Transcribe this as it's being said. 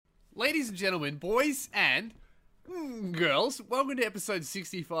Ladies and gentlemen, boys and girls, welcome to episode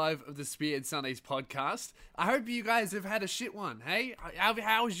 65 of the Spearhead Sundays podcast. I hope you guys have had a shit one, hey?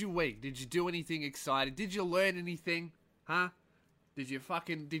 How was your week? Did you do anything exciting? Did you learn anything? Huh? Did you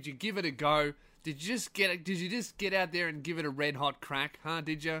give it a go? Did you just get out there and give it a red hot crack? Huh?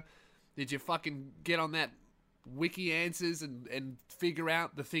 Did you fucking get on that wiki answers and figure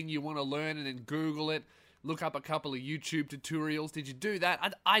out the thing you want to learn and then Google it? Look up a couple of YouTube tutorials. Did you do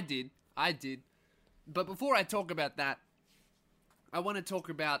that? I did. But before I talk about that, I want to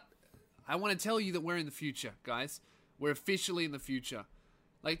tell you that we're in the future, guys. We're officially in the future.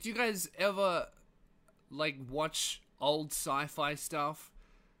 Like, do you guys ever, watch old sci-fi stuff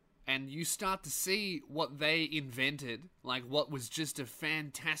and you start to see what they invented, like what was just a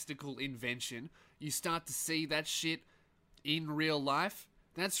fantastical invention? You start to see that shit in real life.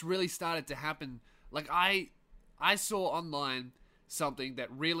 That's really started to happen. Like, I saw online something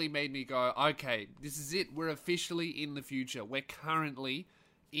that really made me go, okay, this is it. We're officially in the future. We're currently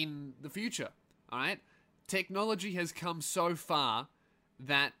in the future, alright? Technology has come so far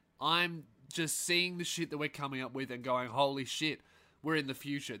that I'm just seeing the shit that we're coming up with and going, holy shit, we're in the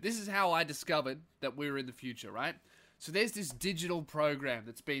future. This is how I discovered that we're in the future, right? So there's this digital program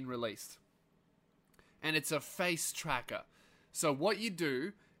that's been released, and it's a face tracker. So what you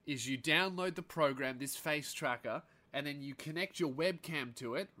do is you download the program, this face tracker, and then you connect your webcam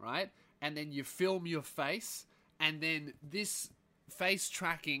to it, right? And then you film your face, and then this face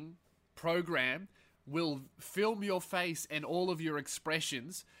tracking program will film your face and all of your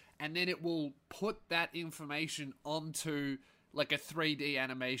expressions, and then it will put that information onto like a 3D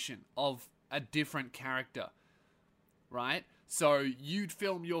animation of a different character, right? So you'd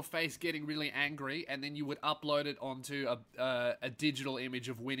film your face getting really angry, and then you would upload it onto a digital image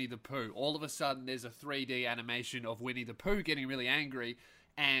of Winnie the Pooh. All of a sudden, there's a 3D animation of Winnie the Pooh getting really angry,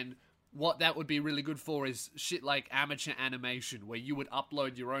 and what that would be really good for is shit like amateur animation, where you would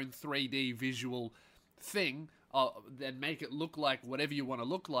upload your own 3D visual thing, then make it look like whatever you want to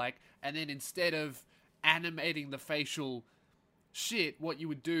look like, and then instead of animating the facial shit, what you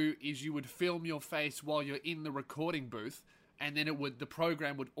would do is you would film your face while you're in the recording booth, and then the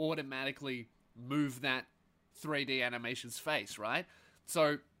program would automatically move that 3D animation's face, right?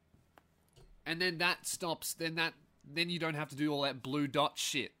 So, and then that stops, then you don't have to do all that blue dot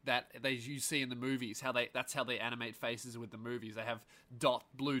shit that you see in the movies. That's how they animate faces with the movies. They have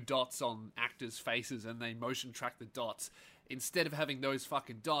blue dots on actors' faces, and they motion track the dots. Instead of having those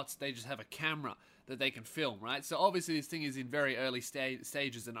fucking dots, they just have a camera that they can film, right? So obviously this thing is in very early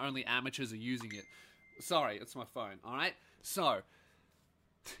stages, and only amateurs are using it. Sorry, it's my phone, alright? So,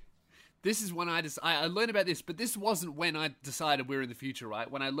 this is when I learned about this, but this wasn't when I decided we're in the future,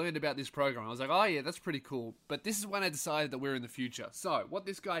 right? When I learned about this program, I was like, oh yeah, that's pretty cool. But this is when I decided that we're in the future. So, what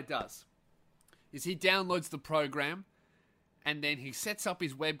this guy does is he downloads the program, and then he sets up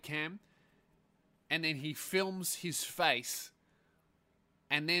his webcam, and then he films his face,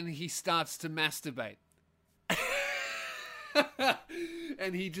 and then he starts to masturbate.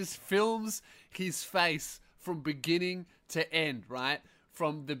 And he just films his face from beginning to end, right?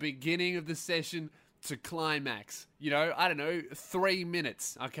 From the beginning of the session to climax. You know, I don't know, 3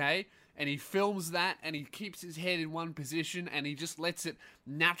 minutes, okay? And he films that, and he keeps his head in one position, and he just lets it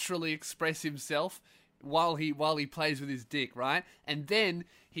naturally express himself while he plays with his dick, right? And then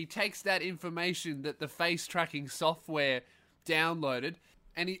he takes that information that the face tracking software downloaded,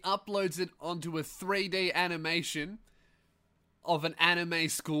 and he uploads it onto a 3D animation of an anime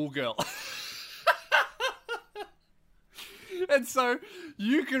schoolgirl. And so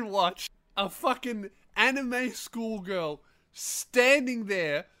you can watch a fucking anime schoolgirl standing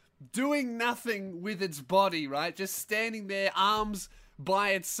there doing nothing with its body, right? Just standing there, arms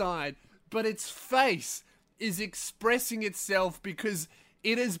by its side, but its face is expressing itself because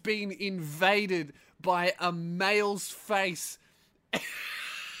it has been invaded by a male's face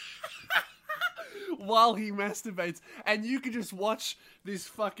while he masturbates. And you can just watch this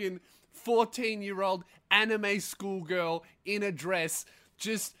fucking 14-year-old anime schoolgirl in a dress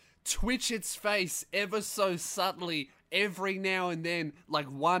just twitch its face ever so subtly every now and then. Like,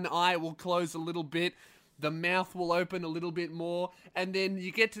 one eye will close a little bit, the mouth will open a little bit more, and then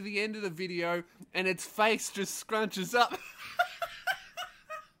you get to the end of the video and its face just scrunches up.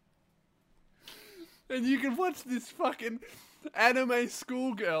 And you can watch this fucking anime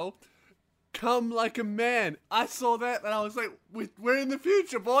schoolgirl come like a man. I saw that and I was like, we're in the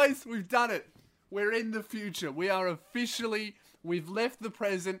future, boys. We've done it. We're in the future. We are officially We've left the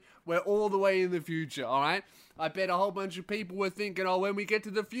present. We're all the way in the future, alright? I bet a whole bunch of people were thinking, oh, when we get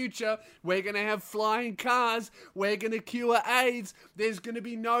to the future, we're going to have flying cars. We're going to cure AIDS. There's going to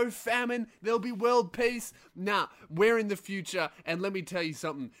be no famine. There'll be world peace. Nah, we're in the future. And let me tell you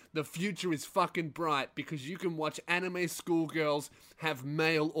something. The future is fucking bright because you can watch anime schoolgirls have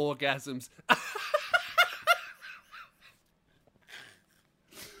male orgasms.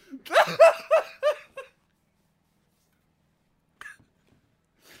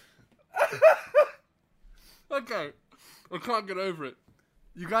 Okay, I can't get over it.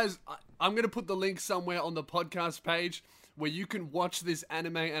 You guys, I'm going to put the link somewhere on the podcast page where you can watch this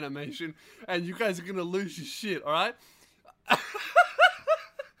anime animation and you guys are going to lose your shit, alright?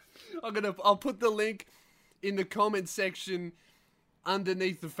 I'll put the link in the comment section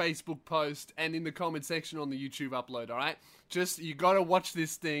underneath the Facebook post and in the comment section on the YouTube upload, alright? Just, you gotta watch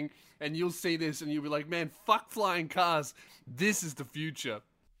this thing and you'll see this and you'll be like, man, fuck flying cars. This is the future.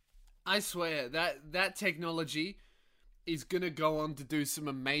 I swear, that technology is gonna go on to do some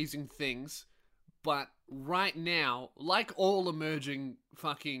amazing things, but right now, like all emerging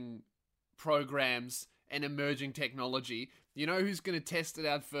fucking programs and emerging technology, you know who's gonna test it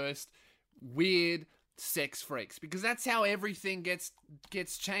out first? Weird sex freaks, because that's how everything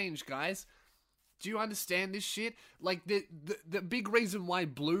gets changed, guys. Do you understand this shit? Like, the big reason why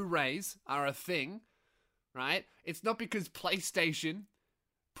Blu-rays are a thing, right? It's not because PlayStation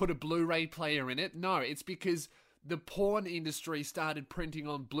put a Blu-ray player in it. No, it's because the porn industry started printing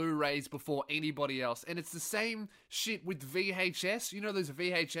on Blu-rays before anybody else. And it's the same shit with VHS. You know those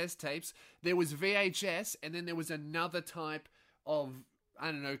VHS tapes? There was VHS, and then there was another type of, I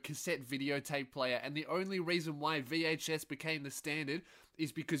don't know, cassette videotape player. And the only reason why VHS became the standard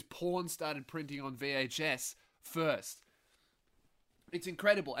is because porn started printing on VHS first. It's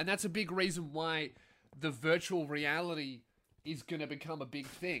incredible. And that's a big reason why the virtual reality is going to become a big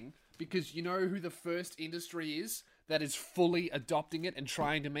thing, because you know who the first industry is that is fully adopting it and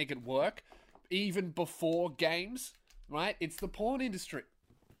trying to make it work, even before games, right? It's the porn industry.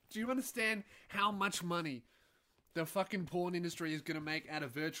 Do you understand how much money the fucking porn industry is going to make out of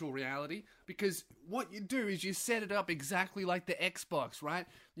virtual reality? Because what you do is you set it up exactly like the Xbox, right?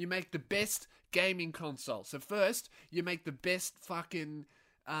 You make the best gaming console. So first, you make the best fucking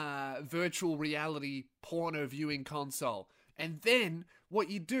virtual reality porno viewing console. And then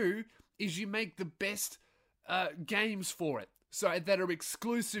what you do is you make the best games for it, so that are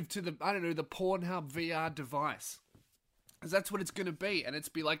exclusive to the, I don't know, the Pornhub VR device. Because that's what it's going to be. And it's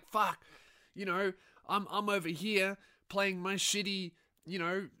be like, fuck, you know, I'm over here playing my shitty, you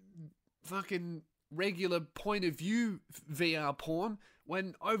know, fucking regular point of view VR porn,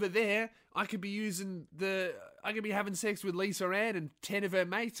 when over there I could be having sex with Lisa Ann and 10 of her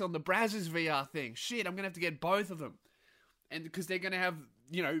mates on the Brazzers VR thing. Shit, I'm going to have to get both of them. And because they're going to have,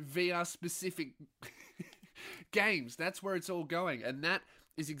 you know, VR-specific games. That's where it's all going. And that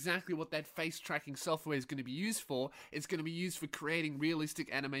is exactly what that face-tracking software is going to be used for. It's going to be used for creating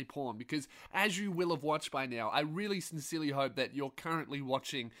realistic anime porn. Because, as you will have watched by now, I really sincerely hope that you're currently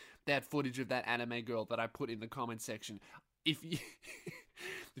watching that footage of that anime girl that I put in the comment section. If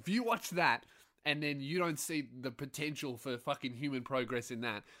you watch that, and then you don't see the potential for fucking human progress in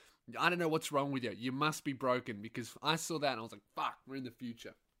that, I don't know what's wrong with you. You must be broken, because I saw that and I was like, fuck, we're in the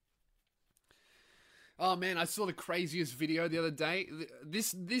future. Oh man, I saw the craziest video the other day.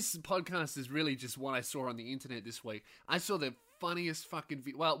 This podcast is really just what I saw on the internet this week. I saw the funniest fucking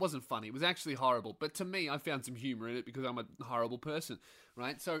video. Well, it wasn't funny. It was actually horrible. But to me, I found some humor in it because I'm a horrible person,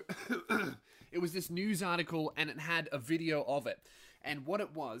 right? So it was this news article and it had a video of it. And what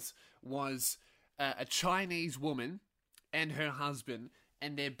it was a Chinese woman and her husband,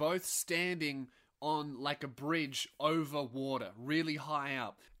 and they're both standing on like a bridge over water, really high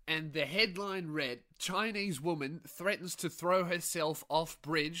up. And the headline read, Chinese woman threatens to throw herself off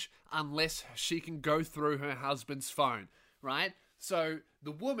bridge unless she can go through her husband's phone, right? So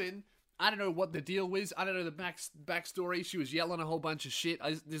the woman, I don't know what the deal was. I don't know the backstory. She was yelling a whole bunch of shit.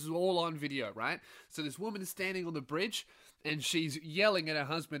 This is all on video, right? So this woman is standing on the bridge and she's yelling at her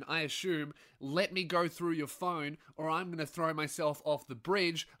husband, I assume, let me go through your phone or I'm going to throw myself off the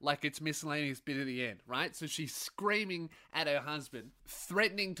bridge, like it's miscellaneous bit at the end, right? So she's screaming at her husband,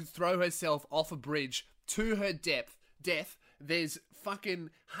 threatening to throw herself off a bridge to her death there's fucking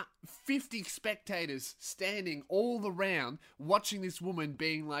 50 spectators standing all around watching this woman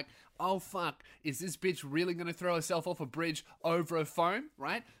being like, oh fuck, is this bitch really going to throw herself off a bridge over a phone,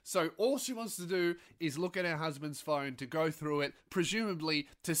 right? So all she wants to do is look at her husband's phone to go through it, presumably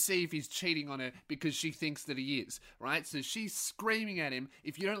to see if he's cheating on her because she thinks that he is, right? So she's screaming at him,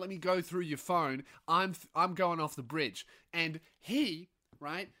 if you don't let me go through your phone, I'm going off the bridge. And he,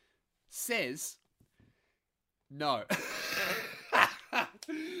 right, says no.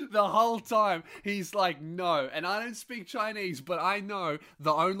 The whole time he's like no, and I don't speak Chinese, but I know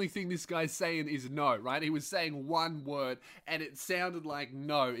the only thing this guy's saying is no, right? He was saying one word and it sounded like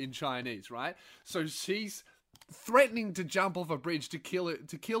no in Chinese, right? So she's threatening to jump off a bridge to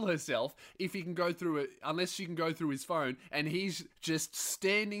kill herself if he can go through it, unless she can go through his phone, and he's just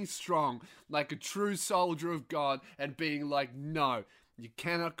standing strong like a true soldier of God and being like, no, you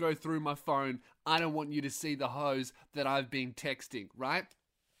cannot go through my phone. I don't want you to see the hose that I've been texting, right?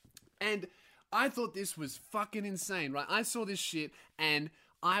 And I thought this was fucking insane, right? I saw this shit and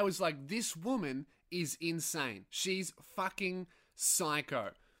I was like, this woman is insane. She's fucking psycho,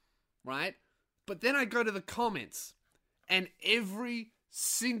 right? But then I go to the comments and every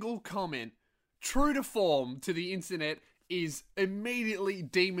single comment, true to form to the internet, is immediately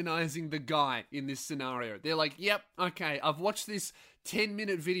demonizing the guy in this scenario. They're like, yep, okay, I've watched this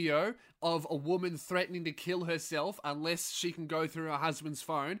 10-minute video of a woman threatening to kill herself unless she can go through her husband's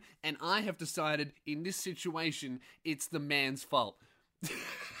phone, and I have decided in this situation, it's the man's fault.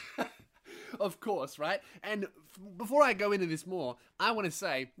 Of course, right? And before I go into this more, I want to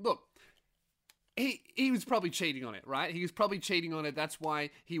say, look, he was probably cheating on it, right? He was probably cheating on it, that's why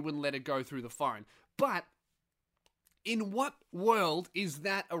he wouldn't let it go through the phone. But in what world is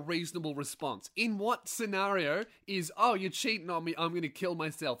that a reasonable response? In what scenario is, oh, you're cheating on me, I'm going to kill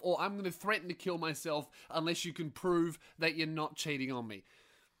myself, or I'm going to threaten to kill myself unless you can prove that you're not cheating on me?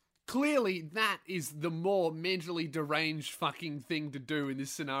 Clearly, that is the more mentally deranged fucking thing to do in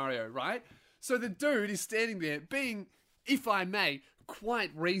this scenario, right? So the dude is standing there being, if I may, quite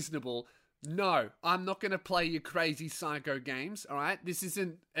reasonable. No, I'm not going to play your crazy psycho games, alright? This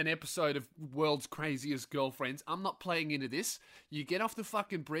isn't an episode of World's Craziest Girlfriends. I'm not playing into this. You get off the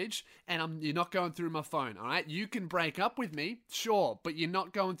fucking bridge, and you're not going through my phone, alright? You can break up with me, sure, but you're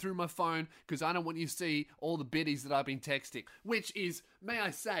not going through my phone because I don't want you to see all the biddies that I've been texting. Which is, may I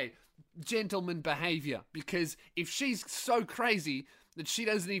say, gentleman behavior. Because if she's so crazy that she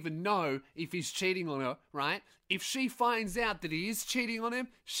doesn't even know if he's cheating on her, right? If she finds out that he is cheating on him,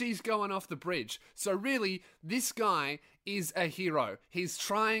 she's going off the bridge. So really, this guy is a hero. He's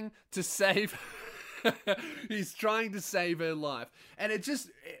trying to save... he's trying to save her life. And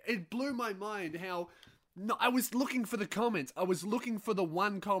it blew my mind how... No, I was looking for the comments. I was looking for the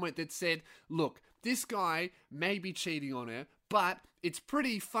one comment that said, look, this guy may be cheating on her, but it's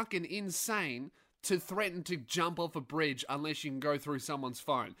pretty fucking insane to threaten to jump off a bridge unless you can go through someone's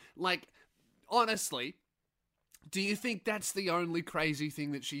phone. Like, honestly, do you think that's the only crazy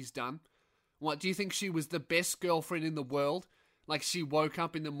thing that she's done? What, do you think she was the best girlfriend in the world? Like, she woke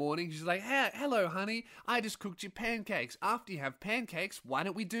up in the morning, she's like, hey, hello, honey, I just cooked you pancakes. After you have pancakes, why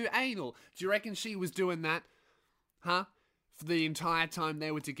don't we do anal? Do you reckon she was doing that? Huh? For the entire time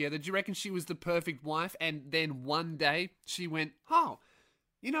they were together? Do you reckon she was the perfect wife? And then one day, she went, oh,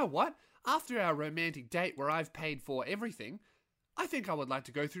 you know what? After our romantic date where I've paid for everything, I think I would like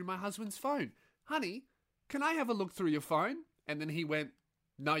to go through my husband's phone. Honey, can I have a look through your phone? And then he went,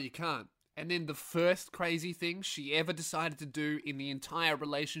 no, you can't. And then the first crazy thing she ever decided to do in the entire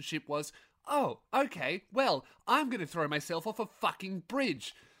relationship was, oh, okay, well, I'm going to throw myself off a fucking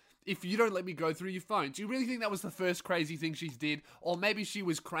bridge if you don't let me go through your phone. Do you really think that was the first crazy thing she did? Or maybe she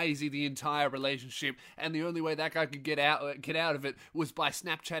was crazy the entire relationship and the only way that guy could get out of it was by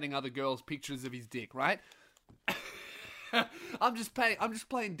Snapchatting other girls pictures of his dick, right? I'm just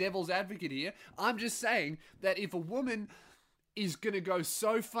playing devil's advocate here. I'm just saying that if a woman is going to go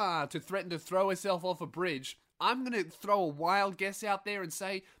so far to threaten to throw herself off a bridge, I'm going to throw a wild guess out there and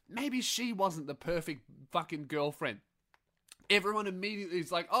say maybe she wasn't the perfect fucking girlfriend. Everyone immediately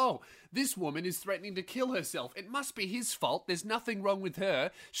is like, oh, this woman is threatening to kill herself. It must be his fault. There's nothing wrong with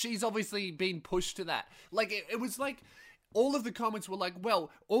her. She's obviously been pushed to that. Like, it was like, all of the comments were like,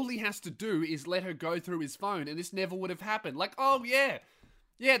 well, all he has to do is let her go through his phone and this never would have happened. Like, oh, yeah.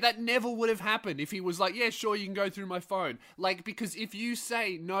 Yeah, that never would have happened if he was like, yeah, sure, you can go through my phone. Like, because if you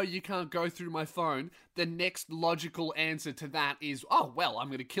say, no, you can't go through my phone, the next logical answer to that is, oh, well, I'm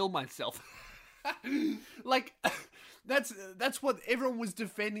going to kill myself. Like, that's what everyone was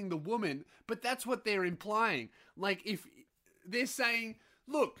defending the woman, but that's what they're implying. Like, if they're saying,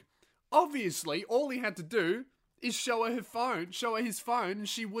 look, obviously, all he had to do is show her his phone, and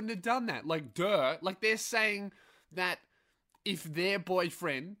she wouldn't have done that. Like, duh. Like, they're saying that if their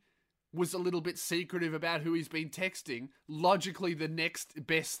boyfriend was a little bit secretive about who he's been texting, logically the next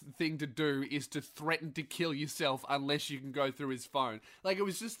best thing to do is to threaten to kill yourself unless you can go through his phone. Like, it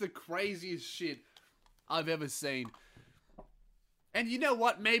was just the craziest shit I've ever seen. And you know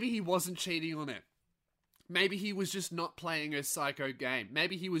what? Maybe he wasn't cheating on it. Maybe he was just not playing her psycho game.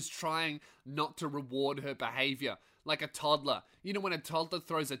 Maybe he was trying not to reward her behavior, like a toddler. You know when a toddler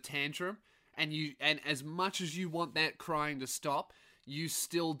throws a tantrum, and as much as you want that crying to stop, you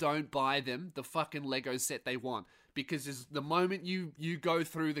still don't buy them the fucking Lego set they want. Because the moment you go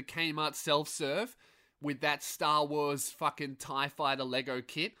through the Kmart self-serve with that Star Wars fucking TIE Fighter Lego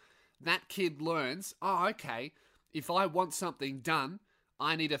kit, that kid learns, oh, okay, if I want something done,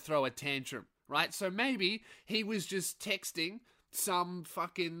 I need to throw a tantrum, right? So maybe he was just texting some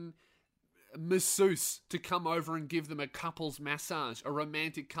fucking masseuse to come over and give them a couples massage, a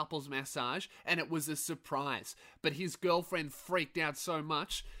romantic couples massage, and it was a surprise. But his girlfriend freaked out so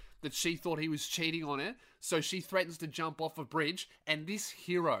much that she thought he was cheating on her, so she threatens to jump off a bridge, and this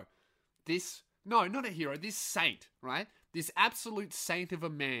saint, right? This absolute saint of a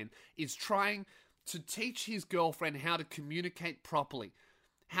man is trying to teach his girlfriend how to communicate properly,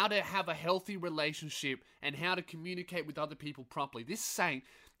 how to have a healthy relationship, and how to communicate with other people properly. This saint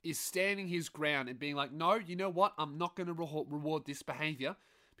is standing his ground and being like, no, you know what? I'm not going to reward this behavior,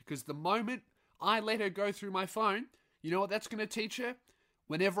 because the moment I let her go through my phone, you know what that's going to teach her?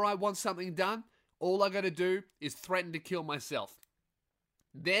 Whenever I want something done, all I got to do is threaten to kill myself.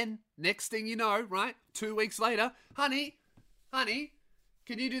 Then, next thing you know, right, 2 weeks later, honey,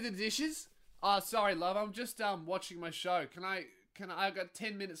 can you do the dishes? Oh, sorry, love, I'm just watching my show. I've got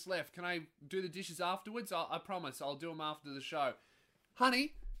 10 minutes left. Can I do the dishes afterwards? I promise, I'll do them after the show.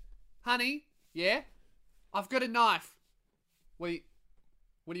 Honey, yeah? I've got a knife. What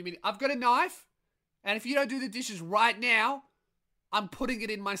do you mean? I've got a knife, and if you don't do the dishes right now, I'm putting it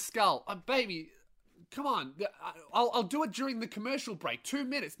in my skull. Baby, come on. I'll do it during the commercial break. 2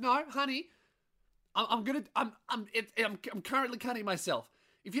 minutes. No, honey. I'm currently cutting myself.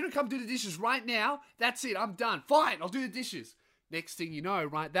 If you don't come do the dishes right now, that's it. I'm done. Fine, I'll do the dishes. Next thing you know,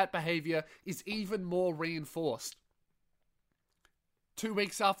 right, that behavior is even more reinforced. 2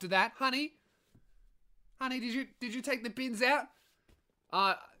 weeks after that, honey, did you take the bins out?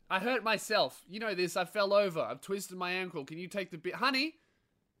 I hurt myself. You know this. I fell over. I've twisted my ankle. Can you take the bin? Honey,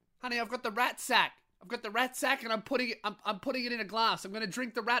 I've got the rat sack. And I'm putting it in a glass. I'm going to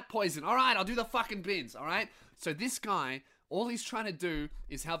drink the rat poison. All right, I'll do the fucking bins. All right. So this guy, all he's trying to do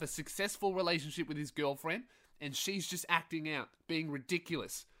is have a successful relationship with his girlfriend, and she's just acting out, being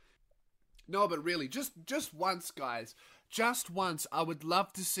ridiculous. No, but really, just once, guys. Just once, I would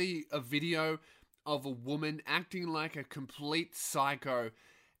love to see a video of a woman acting like a complete psycho,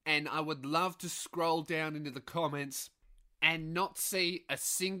 and I would love to scroll down into the comments and not see a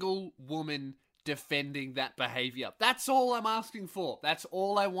single woman defending that behavior. That's all I'm asking for. That's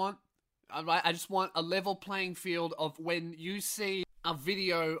all I want. I just want a level playing field of when you see a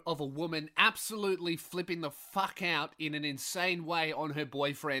video of a woman absolutely flipping the fuck out in an insane way on her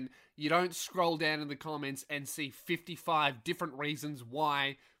boyfriend, you don't scroll down in the comments and see 55 different reasons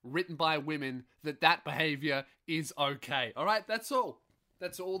why, written by women, that behavior is okay. Alright, that's all.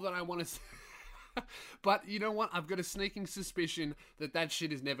 That's all that I want to say. But you know what? I've got a sneaking suspicion that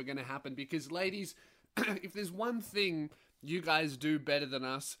shit is never going to happen, because ladies, if there's one thing you guys do better than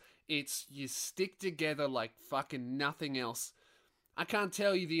us, it's you stick together like fucking nothing else. I can't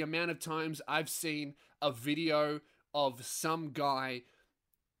tell you the amount of times I've seen a video of some guy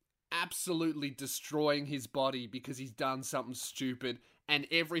absolutely destroying his body because he's done something stupid, and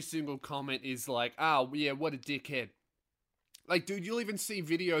every single comment is like, oh yeah, what a dickhead. Like, dude, you'll even see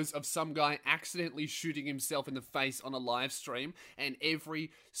videos of some guy accidentally shooting himself in the face on a live stream, and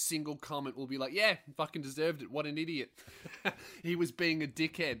every single comment will be like, yeah, fucking deserved it, what an idiot. He was being a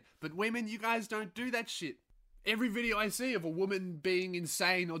dickhead. But women, you guys don't do that shit. Every video I see of a woman being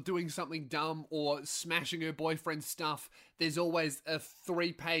insane or doing something dumb or smashing her boyfriend's stuff, there's always a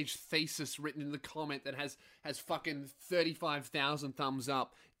 3-page thesis written in the comment that has fucking 35,000 thumbs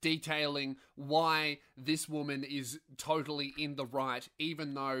up, detailing why this woman is totally in the right,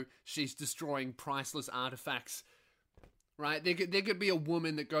 even though she's destroying priceless artifacts. Right? There could be a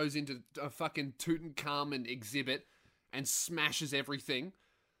woman that goes into a fucking Tutankhamun exhibit and smashes everything.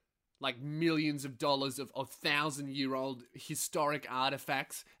 Like millions of dollars of 1,000-year-old historic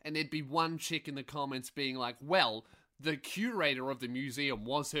artifacts, and there'd be one chick in the comments being like, well, the curator of the museum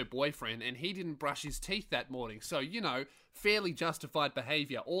was her boyfriend, and he didn't brush his teeth that morning. So, you know, fairly justified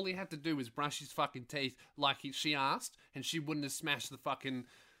behavior. All he had to do was brush his fucking teeth like she asked, and she wouldn't have smashed the fucking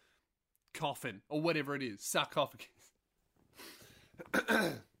coffin, or whatever it is, sarcophagus.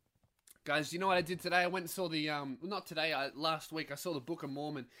 Guys, you know what I did today? I went and saw the, not today, last week, I saw the Book of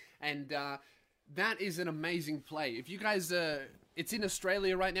Mormon, and that is an amazing play. If you guys, it's in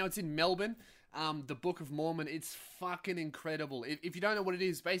Australia right now, it's in Melbourne, the Book of Mormon. It's fucking incredible. If you don't know what it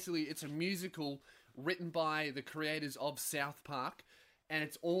is, basically it's a musical written by the creators of South Park, and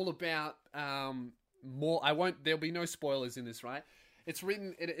it's all about there'll be no spoilers in this, right?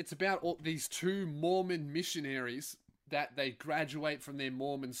 It's about these two Mormon missionaries that they graduate from their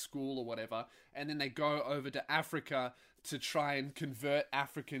Mormon school or whatever, and then they go over to Africa to try and convert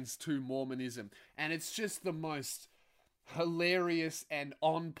Africans to Mormonism. And it's just the most hilarious and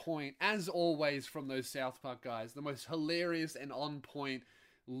on point, as always from those South Park guys, the most hilarious and on point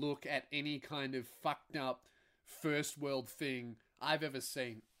look at any kind of fucked up first world thing I've ever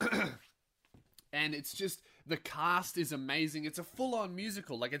seen. And it's just, the cast is amazing. It's a full-on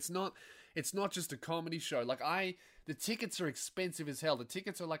musical. Like, it's not just a comedy show. Like, the tickets are expensive as hell. The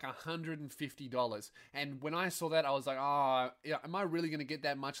tickets are like $150. And when I saw that, I was like, oh, yeah, am I really going to get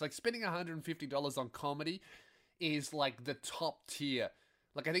that much? Like, spending $150 on comedy is like the top tier.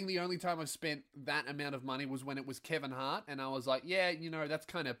 Like, I think the only time I've spent that amount of money was when it was Kevin Hart, and I was like, yeah, you know, that's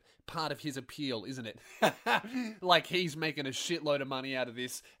kind of part of his appeal, isn't it? Like, he's making a shitload of money out of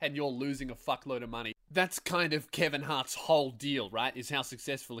this, and you're losing a fuckload of money. That's kind of Kevin Hart's whole deal, right, is how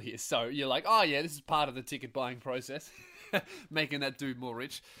successful he is. So you're like, oh yeah, this is part of the ticket buying process, making that dude more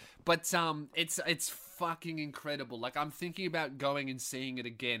rich. But it's fucking incredible. Like, I'm thinking about going and seeing it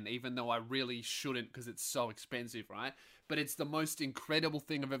again, even though I really shouldn't because it's so expensive, right? But it's the most incredible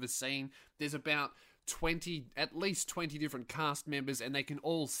thing I've ever seen. There's about at least 20 different cast members, and they can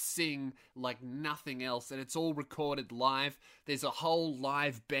all sing like nothing else, and it's all recorded live. There's a whole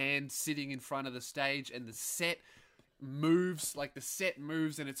live band sitting in front of the stage, and the set moves,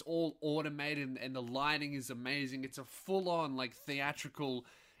 and it's all automated, and the lighting is amazing. It's a full-on, like, theatrical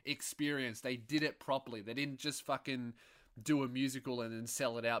experience. They did it properly. They didn't just fucking do a musical and then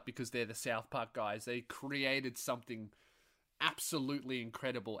sell it out because they're the South Park guys. They created something absolutely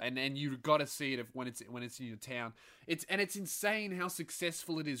incredible, and you've got to see it when it's in your town. It's insane how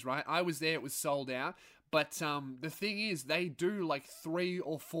successful it is, right? I was there, it was sold out, but the thing is, they do like 3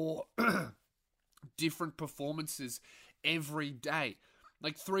 or 4 different performances every day,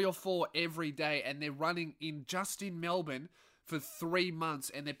 like 3 or 4 every day, and they're running just in Melbourne for 3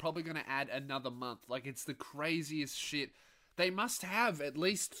 months, and they're probably going to add another month. Like, it's the craziest shit. They must have at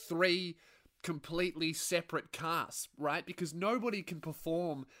least 3 completely separate casts, right? Because nobody can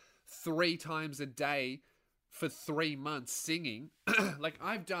perform 3 times a day for 3 months singing. Like,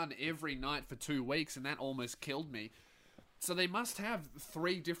 I've done every night for 2 weeks, and that almost killed me. So they must have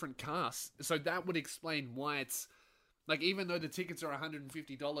 3 different casts. So that would explain why it's, like, even though the tickets are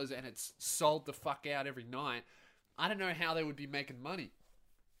 $150 and it's sold the fuck out every night, I don't know how they would be making money.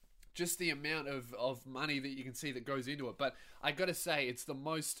 Just the amount of money that you can see that goes into it. But I gotta say, it's the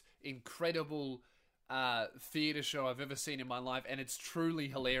most incredible theatre show I've ever seen in my life, and it's truly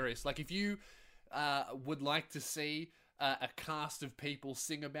hilarious. Like, if you would like to see a cast of people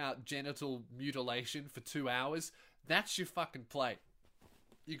sing about genital mutilation for 2 hours, that's your fucking play.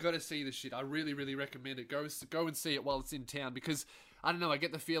 You gotta see the shit. I really, really recommend it. Go and see it while it's in town, because I don't know, I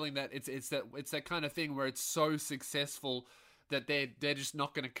get the feeling that it's that kind of thing where it's so successful that they're just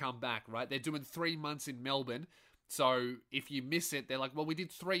not going to come back, right? They're doing 3 months in Melbourne, so if you miss it, they're like, well, we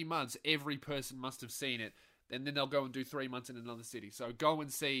did 3 months, every person must have seen it, and then they'll go and do 3 months in another city. So go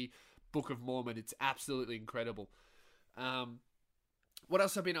and see Book of Mormon. It's absolutely incredible. What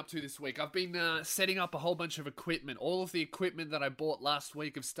else have I been up to this week? I've been setting up a whole bunch of equipment. All of the equipment that I bought last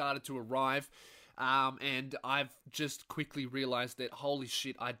week have started to arrive, and I've just quickly realized that, holy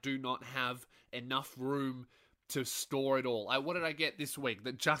shit, I do not have enough room to store it all. What did I get this week?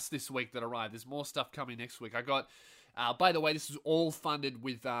 Just this week that arrived. There's more stuff coming next week. I got, by the way, this is all funded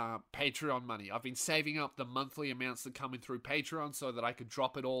with Patreon money. I've been saving up the monthly amounts that come in through Patreon so that I could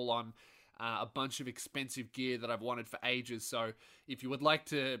drop it all on a bunch of expensive gear that I've wanted for ages. So if you would like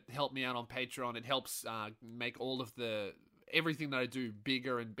to help me out on Patreon, it helps make all of everything that I do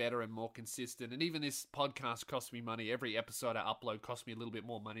bigger and better and more consistent. And even this podcast costs me money. Every episode I upload costs me a little bit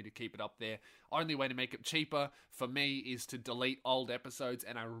more money to keep it up there. Only way to make it cheaper for me is to delete old episodes,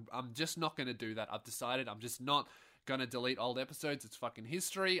 and I'm just not going to do that. I've decided I'm just not going to delete old episodes. It's fucking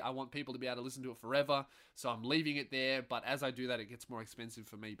history. I want people to be able to listen to it forever, so I'm leaving it there. But as I do that, it gets more expensive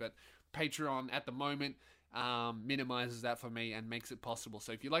for me. But Patreon at the moment, minimizes that for me and makes it possible.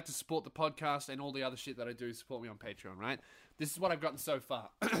 So if you'd like to support the podcast and all the other shit that I do, support me on Patreon, right? This is what I've gotten so far.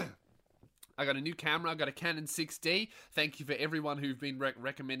 I got a new camera. I got a Canon 6D. Thank you for everyone who've been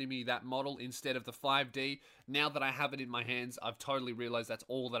recommending me that model instead of the 5D. Now that I have it in my hands, I've totally realized that's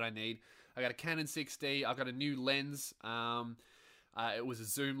all that I need. I got a Canon 6D. I got a new lens. It was a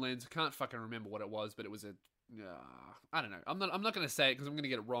zoom lens. I can't fucking remember what it was, but it was a... I don't know. I'm not going to say it because I'm going to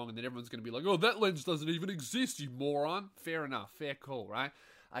get it wrong, and then everyone's going to be like, "Oh, that lens doesn't even exist, you moron." Fair enough. Fair call, right?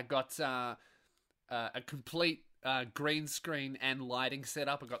 I got a complete green screen and lighting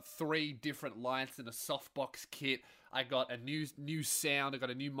setup. I got 3 different lights and a softbox kit. I got a new sound. I got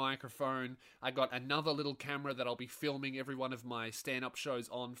a new microphone. I got another little camera that I'll be filming every one of my stand-up shows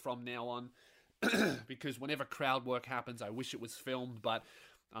on from now on. Because whenever crowd work happens, I wish it was filmed, but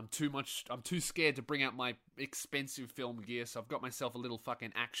I'm too scared to bring out my expensive film gear, so I've got myself a little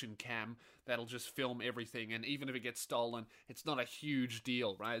fucking action cam that'll just film everything, and even if it gets stolen, it's not a huge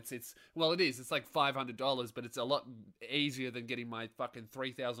deal, right? Well, it is. It's like $500, but it's a lot easier than getting my fucking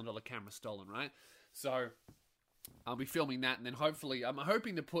 $3,000 camera stolen, right? So I'll be filming that, and then hopefully, I'm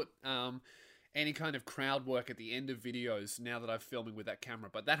hoping to put any kind of crowd work at the end of videos now that I'm filming with that camera,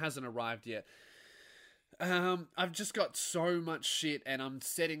 but that hasn't arrived yet. I've just got so much shit, and I'm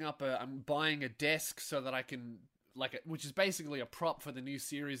buying a desk so that I can, which is basically a prop for the new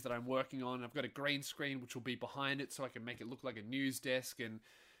series that I'm working on. I've got a green screen which will be behind it so I can make it look like a news desk, and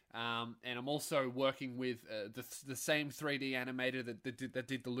I'm also working with the same 3D animator that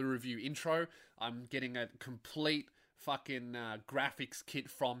did the Lou Review intro. I'm getting a complete fucking graphics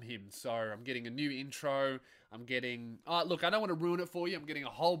kit from him. So I'm getting a new intro. I'm getting... look, I don't want to ruin it for you. I'm getting a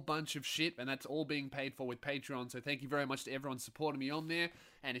whole bunch of shit, and that's all being paid for with Patreon. So thank you very much to everyone supporting me on there.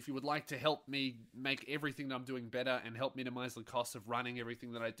 And if you would like to help me make everything that I'm doing better and help minimize the cost of running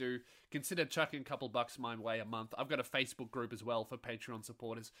everything that I do, consider chucking a couple bucks my way a month. I've got a Facebook group as well for Patreon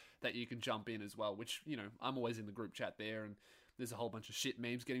supporters that you can jump in as well, which, you know, I'm always in the group chat there, and there's a whole bunch of shit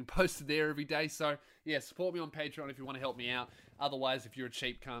memes getting posted there every day. So, yeah, support me on Patreon if you want to help me out. Otherwise, if you're a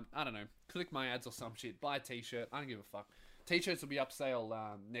cheap cunt, I don't know, click my ads or some shit. Buy a t-shirt. I don't give a fuck. T-shirts will be up sale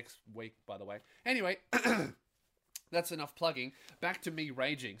next week, by the way. Anyway, that's enough plugging. Back to me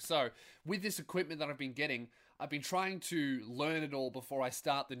raging. So, with this equipment that I've been getting, I've been trying to learn it all before I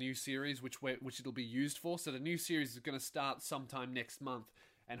start the new series, which it'll be used for. So, the new series is going to start sometime next month.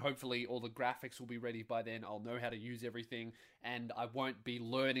 And hopefully all the graphics will be ready by then. I'll know how to use everything, and I won't be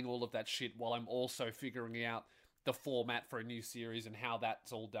learning all of that shit while I'm also figuring out the format for a new series and how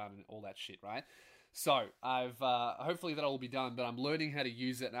that's all done and all that shit, right? So, I've hopefully that'll all be done, but I'm learning how to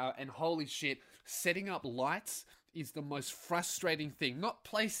use it now, and holy shit, setting up lights is the most frustrating thing. Not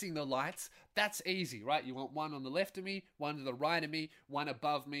placing the lights, that's easy, right? You want one on the left of me, one to the right of me, one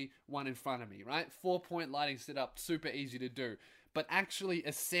above me, one in front of me, right? 4-point lighting setup, super easy to do. But actually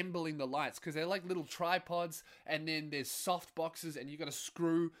assembling the lights, because they're like little tripods, and then there's soft boxes, and you got to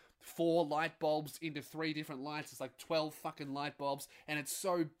screw 4 light bulbs into 3 different lights. It's like 12 fucking light bulbs, and it's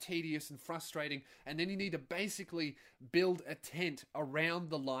so tedious and frustrating. And then you need to basically build a tent around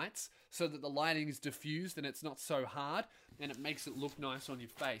the lights so that the lighting is diffused and it's not so hard, and it makes it look nice on your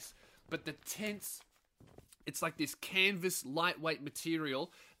face. But the tents... It's like this canvas lightweight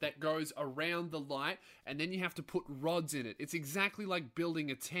material that goes around the light, and then you have to put rods in it. It's exactly like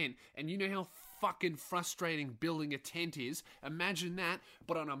building a tent, and you know how fucking frustrating building a tent is? Imagine that,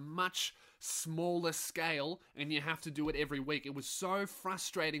 but on a much smaller scale, and you have to do it every week. It was so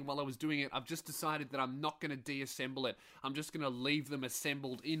frustrating while I was doing it. I've just decided that I'm not going to deassemble it. I'm just going to leave them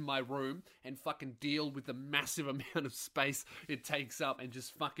assembled in my room and fucking deal with the massive amount of space it takes up and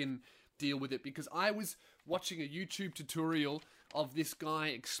just fucking deal with it, because I was watching a YouTube tutorial of this guy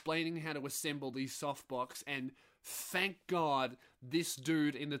explaining how to assemble these softbox, and thank God this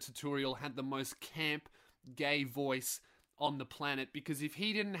dude in the tutorial had the most camp gay voice on the planet, because if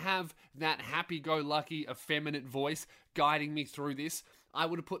he didn't have that happy-go-lucky effeminate voice guiding me through this, I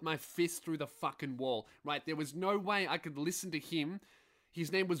would have put my fist through the fucking wall, right? There was no way I could listen to him.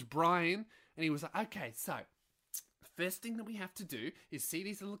 His name was Brian, and he was like, okay, so first thing that we have to do is see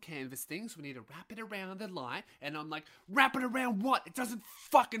these little canvas things. We need to wrap it around the light. And I'm like, wrap it around what? It doesn't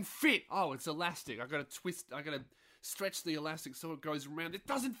fucking fit. Oh, it's elastic. I gotta twist, I gotta stretch the elastic so it goes around. It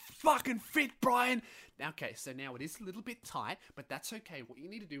doesn't fucking fit, Brian. Okay, so now it is a little bit tight, but that's okay. What you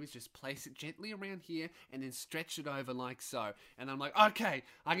need to do is just place it gently around here and then stretch it over like so. And I'm like, okay,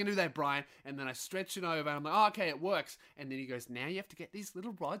 I can do that, Brian. And then I stretch it over and I'm like, oh, okay, it works. And then he goes, now you have to get these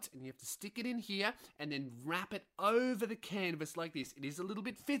little rods and you have to stick it in here and then wrap it over the canvas like this. It is a little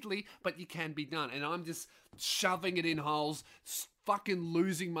bit fiddly, but you can be done. And I'm just shoving it in holes, fucking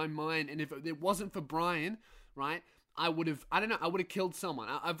losing my mind. And if it wasn't for Brian, right, I would have killed someone.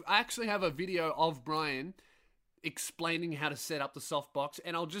 I actually have a video of Brian explaining how to set up the softbox,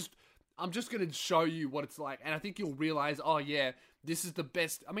 and I'm just going to show you what it's like, and I think you'll realize, oh yeah, this is the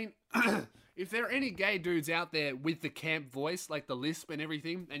best. I mean, if there are any gay dudes out there with the camp voice, like the lisp and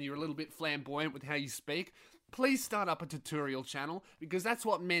everything, and you're a little bit flamboyant with how you speak, please start up a tutorial channel, because that's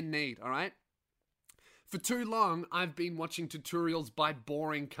what men need, alright? For too long, I've been watching tutorials by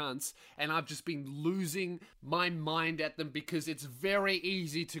boring cunts, and I've just been losing my mind at them because it's very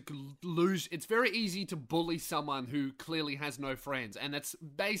easy to bully someone who clearly has no friends, and that's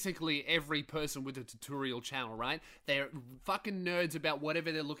basically every person with a tutorial channel, right? They're fucking nerds about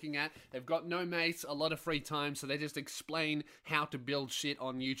whatever they're looking at, they've got no mates, a lot of free time, so they just explain how to build shit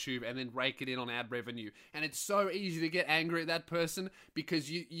on YouTube and then rake it in on ad revenue. And it's so easy to get angry at that person because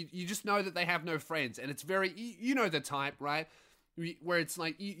you just know that they have no friends, and it's very, you know the type, right? Where it's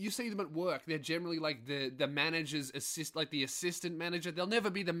like, you see them at work, they're generally like the manager's like the assistant manager. They'll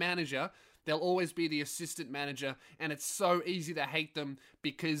never be the manager, they'll always be the assistant manager, and it's so easy to hate them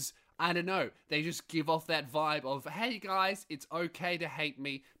because, I don't know, they just give off that vibe of, hey guys, it's okay to hate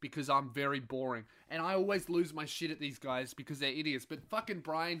me because I'm very boring. And I always lose my shit at these guys because they're idiots, but fucking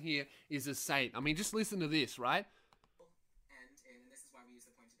Brian here is a saint. I mean, just listen to this, right? And this is why we use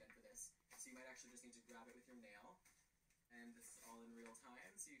the pointed end for this. So you might actually just need to grab it with your nail, and this is all in real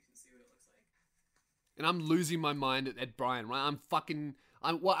time, so you can see what it looks like. And I'm losing my mind at Brian, right? I'm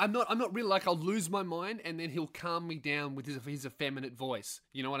not really, like, I'll lose my mind, and then he'll calm me down with his effeminate voice.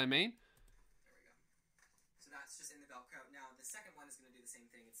 You know what I mean? There we go. So that's just in the Velcro. Now, the second one is going to do the same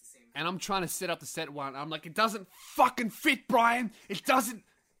thing. It's the same. And I'm trying to set up the set one. I'm like, it doesn't fucking fit, Brian! It doesn't!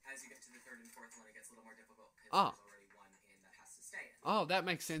 As you get to the third and fourth one, it gets a little more difficult, because Oh. there's already one in that has to stay in. Oh, that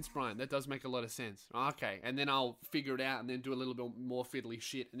makes sense, Brian. That does make a lot of sense. Okay, and then I'll figure it out and then do a little bit more fiddly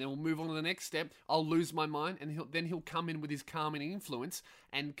shit. And then we'll move on to the next step. I'll lose my mind, and he'll come in with his calming influence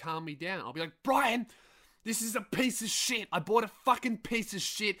and calm me down. I'll be like, Brian, this is a piece of shit. I bought a fucking piece of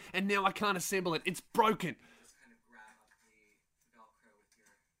shit, and now I can't assemble it. It's broken. Just kind of grab up the Velcro with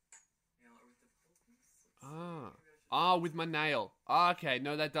your nail, or with the piece. With my nail. Okay,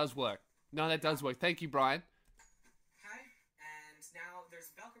 no, that does work. Thank you, Brian. Now,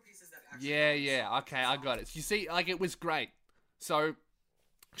 there's Velcro pieces that actually... Yeah, okay, I got it. You see, like, it was great. So,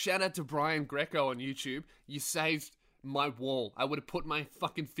 shout out to Brian Greco on YouTube. You saved my wall. I would have put my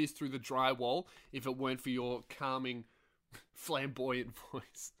fucking fist through the drywall if it weren't for your calming, flamboyant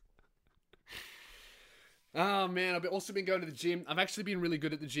voice. Oh man, I've also been going to the gym. I've actually been really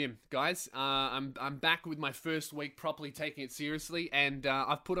good at the gym, guys. I'm back with my first week properly taking it seriously, and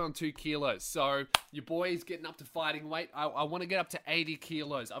I've put on 2 kilos. So your boy is getting up to fighting weight. I want to get up to 80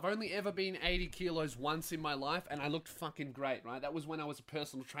 kilos. I've only ever been 80 kilos once in my life, and I looked fucking great, right? That was when I was a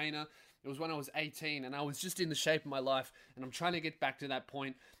personal trainer. It was when I was 18, and I was just in the shape of my life, and I'm trying to get back to that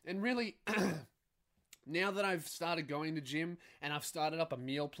point. And really... Now that I've started going to gym and I've started up a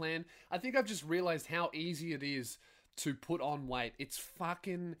meal plan, I think I've just realized how easy it is to put on weight. It's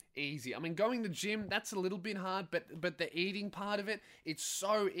fucking easy. I mean, going to gym, that's a little bit hard, but the eating part of it, it's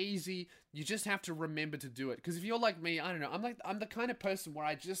so easy. You just have to remember to do it. Because if you're like me, I don't know, I'm the kind of person where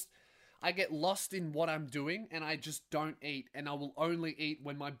I get lost in what I'm doing and I just don't eat, and I will only eat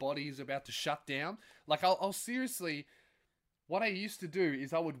when my body is about to shut down. Like, I'll seriously... What I used to do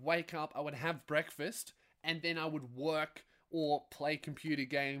is I would wake up, I would have breakfast, and then I would work or play computer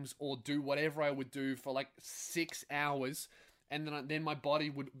games or do whatever I would do for like 6 hours, and then my body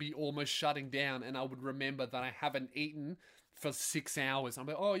would be almost shutting down, and I would remember that I haven't eaten for 6 hours. I'm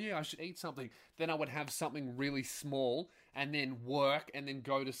like, oh yeah, I should eat something. Then I would have something really small, and then work, and then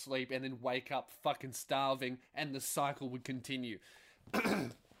go to sleep, and then wake up fucking starving, and the cycle would continue.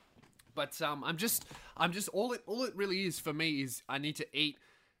 But I'm just all it really is for me is I need to eat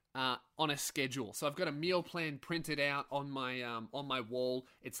on a schedule. So I've got a meal plan printed out on my wall.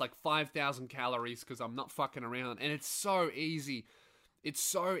 It's like 5,000 calories because I'm not fucking around, and it's so easy. It's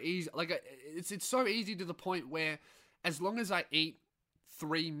so easy. Like it's so easy to the point where as long as I eat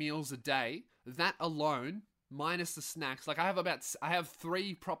 3 meals a day, that alone, minus the snacks, like I have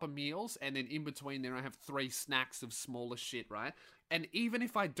 3 proper meals, and then in between there I have 3 snacks of smaller shit, right? And even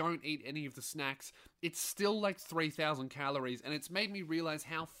if I don't eat any of the snacks, it's still like 3,000 calories. And it's made me realize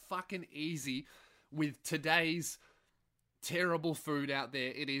how fucking easy with today's terrible food out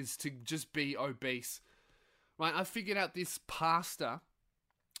there it is to just be obese. Right? I figured out this pasta,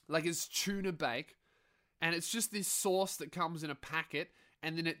 like it's tuna bake, and it's just this sauce that comes in a packet,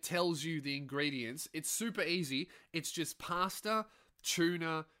 and then it tells you the ingredients. It's super easy. It's just pasta,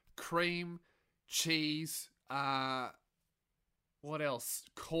 tuna, cream, cheese, what else?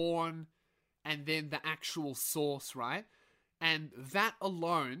 Corn, and then the actual sauce, right? And that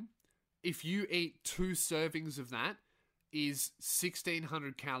alone, if you eat 2 servings of that, is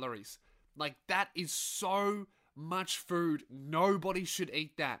 1,600 calories. Like, that is so much food. Nobody should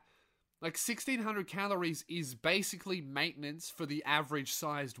eat that. Like, 1,600 calories is basically maintenance for the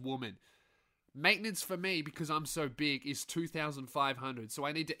average-sized woman. Maintenance for me, because I'm so big, is 2,500. So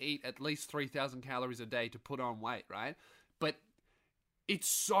I need to eat at least 3,000 calories a day to put on weight, right? But it's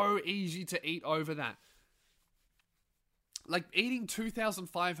so easy to eat over that. Like, eating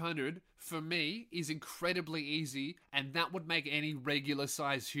 2,500 for me is incredibly easy, and that would make any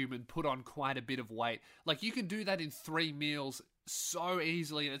regular-sized human put on quite a bit of weight. Like, you can do that in 3 meals so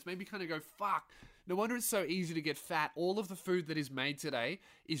easily, and it's made me kind of go, fuck, no wonder it's so easy to get fat. All of the food that is made today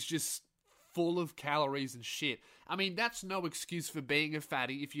is just full of calories and shit. I mean, that's no excuse for being a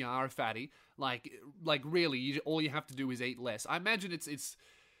fatty if you are a fatty. Like really, all you have to do is eat less. I imagine it's...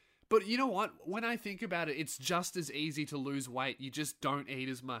 But you know what? When I think about it, it's just as easy to lose weight. You just don't eat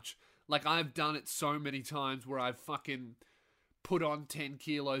as much. Like, I've done it so many times where I've fucking put on 10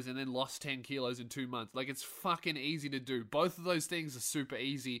 kilos and then lost 10 kilos in 2 months. Like, it's fucking easy to do. Both of those things are super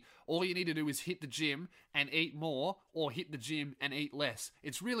easy. All you need to do is hit the gym and eat more, or hit the gym and eat less.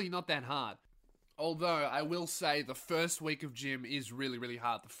 It's really not that hard. Although, I will say the first week of gym is really, really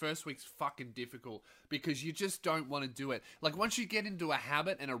hard. The first week's fucking difficult because you just don't want to do it. Like, once you get into a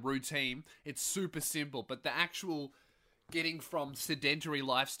habit and a routine, it's super simple. But the actual getting from sedentary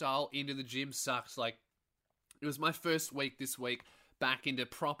lifestyle into the gym sucks. Like, it was my first week this week back into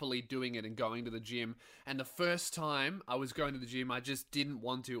properly doing it and going to the gym. And the first time I was going to the gym, I just didn't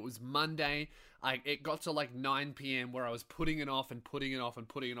want to. It was Monday. It got to like 9 p.m. where I was putting it off and putting it off and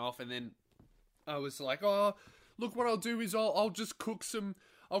putting it off. And then I was like, oh, look, what I'll do is I'll just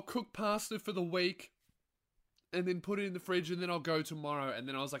I'll cook pasta for the week and then put it in the fridge and then I'll go tomorrow. And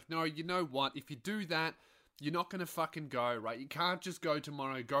then I was like, no, you know what? If you do that, you're not going to fucking go, right? You can't just go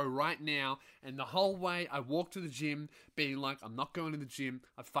tomorrow. Go right now. And the whole way I walked to the gym being like, I'm not going to the gym.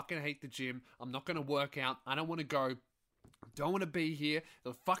 I fucking hate the gym. I'm not going to work out. I don't want to go. Don't want to be here.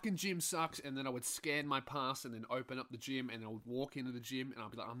 The fucking gym sucks. And then I would scan my pass and then open up the gym and I would walk into the gym and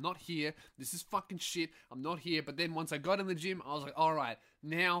I'd be like, I'm not here. This is fucking shit. I'm not here. But then once I got in the gym, I was like, all right,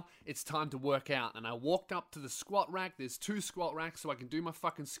 now it's time to work out. And I walked up to the squat rack. There's 2 squat racks so I can do my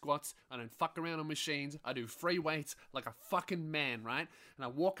fucking squats. I don't fuck around on machines. I do free weights like a fucking man, right? And I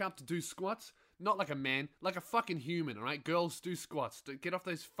walk up to do squats. Not like a man, like a fucking human, alright? Girls do squats. Get off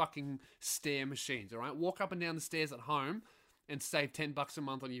those fucking stair machines, alright? Walk up and down the stairs at home and save $10 a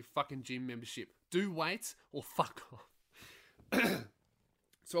month on your fucking gym membership. Do weights or fuck off.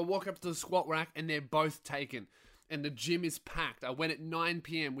 So I walk up to the squat rack and they're both taken. And the gym is packed. I went at 9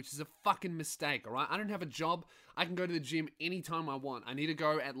 p.m, which is a fucking mistake, alright? I don't have a job. I can go to the gym anytime I want. I need to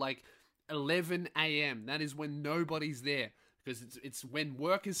go at like 11 a.m. That is when nobody's there. Because it's when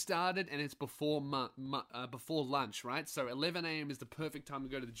work has started and it's before lunch, right? So 11 a.m. is the perfect time to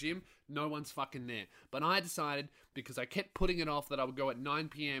go to the gym. No one's fucking there. But I decided, because I kept putting it off, that I would go at 9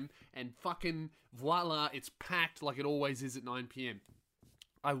 p.m. and fucking voila, it's packed like it always is at 9 p.m.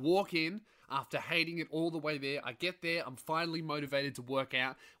 I walk in after hating it all the way there. I get there. I'm finally motivated to work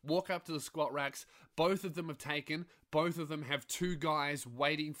out. Walk up to the squat racks. Both of them have taken. Both of them have 2 guys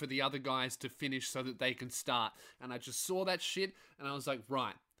waiting for the other guys to finish so that they can start. And I just saw that shit and I was like,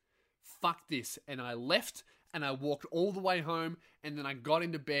 right, fuck this. And I left and I walked all the way home and then I got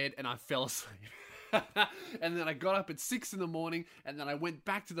into bed and I fell asleep. And then I got up at 6 in the morning and then I went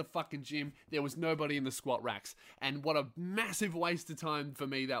back to the fucking gym. There was nobody in the squat racks. And what a massive waste of time for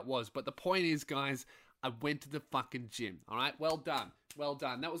me that was. But the point is, guys, I went to the fucking gym. Alright, well done. Well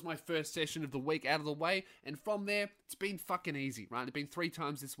done. That was my first session of the week out of the way. And from there, it's been fucking easy, right? It's been 3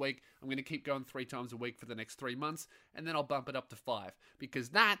 times this week. I'm going to keep going 3 times a week for the next 3 months. And then I'll bump it up to 5. Because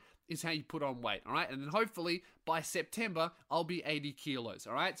that is how you put on weight, alright? And then hopefully, by September, I'll be 80 kilos,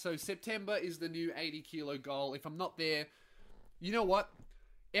 alright? So September is the new 80 kilo goal. If I'm not there, you know what?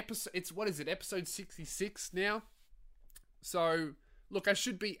 What is it? Episode 66 now? So, look, I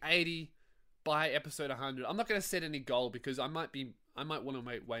should be 80 by episode 100. I'm not going to set any goal because I might want to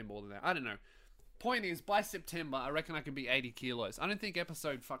make way more than that. I don't know. point is, by September, I reckon I can be 80 kilos. I don't think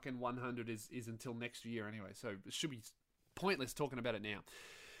episode fucking 100 is until next year anyway, so it should be pointless talking about it now.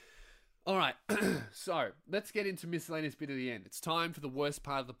 Alright, so let's get into miscellaneous bit at the end. It's time for the worst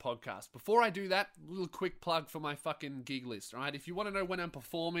part of the podcast. Before I do that, a little quick plug for my fucking gig list, alright? If you want to know when I'm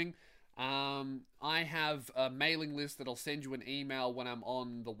performing, I have a mailing list that'll send you an email when I'm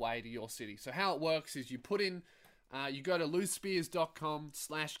on the way to your city. So how it works is you put in, you go to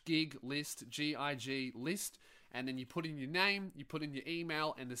luzspears.com/gig list, G-I-G list, and then you put in your name, you put in your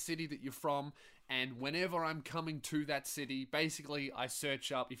email and the city that you're from, and whenever I'm coming to that city, basically I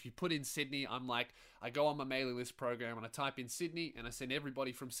search up, if you put in Sydney, I go on my mailing list program and I type in Sydney and I send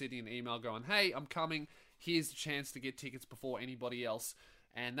everybody from Sydney an email going, hey, I'm coming, here's a chance to get tickets before anybody else.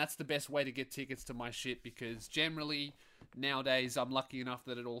 And that's the best way to get tickets to my shit, because generally, nowadays, I'm lucky enough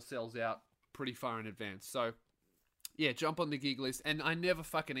that it all sells out pretty far in advance. So, yeah, jump on the gig list. And I never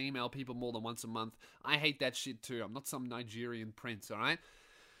fucking email people more than once a month. I hate that shit too. I'm not some Nigerian prince, alright?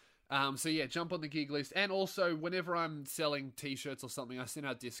 So yeah, jump on the gig list. And also, whenever I'm selling t-shirts or something, I send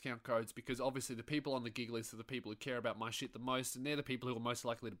out discount codes, because obviously the people on the gig list are the people who care about my shit the most, and they're the people who are most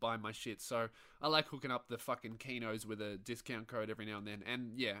likely to buy my shit. So I like hooking up the fucking Kinos with a discount code every now and then.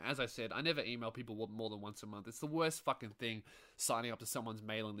 And yeah, as I said, I never email people more than once a month. It's the worst fucking thing, signing up to someone's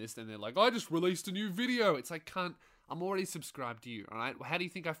mailing list and they're like, I just released a new video. It's like, cunt, I'm already subscribed to you, alright? How do you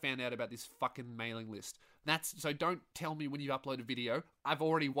think I found out about this fucking mailing list? So don't tell me when you upload a video. I've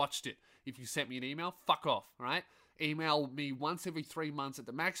already watched it. If you sent me an email, fuck off, alright? Email me once every 3 months at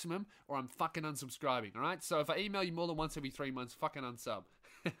the maximum, or I'm fucking unsubscribing, alright? So if I email you more than once every 3 months, fucking unsub.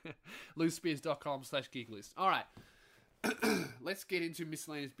 luzspears.com/geeklist. Alright. Let's get into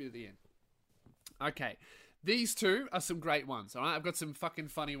miscellaneous bit at the end. Okay. These two are some great ones, alright? I've got some fucking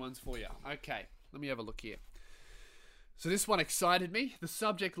funny ones for you. Okay. Let me have a look here. So this one excited me. The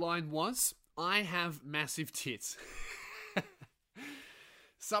subject line was, I have massive tits.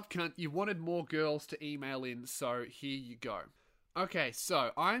 Sup cunt, you wanted more girls to email in, so here you go. Okay,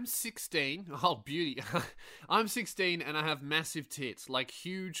 so I'm 16. Oh, beauty. I'm 16 and I have massive tits, like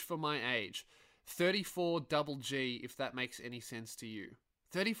huge for my age. 34 double G, if that makes any sense to you.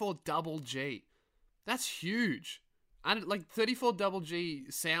 34 double G. That's huge. And like 34 double G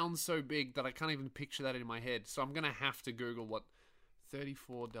sounds so big that I can't even picture that in my head. So I'm going to have to Google what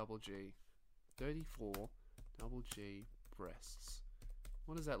 34 double G. 34 double G breasts.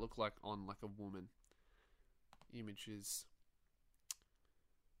 What does that look like on like a woman? Images.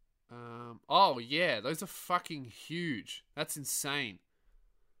 Oh yeah, those are fucking huge. That's insane.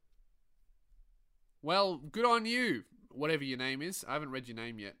 Well, good on you, whatever your name is. I haven't read your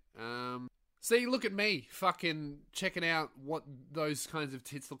name yet. See, look at me, fucking checking out what those kinds of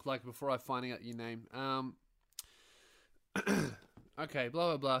tits look like before I finding out your name. Okay,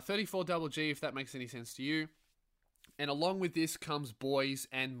 blah blah blah. 34 double G, if that makes any sense to you. And along with this comes boys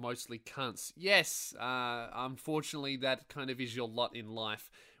and mostly cunts. Yes, unfortunately that kind of is your lot in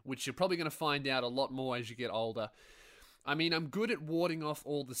life, which you're probably going to find out a lot more as you get older. I mean, I'm good at warding off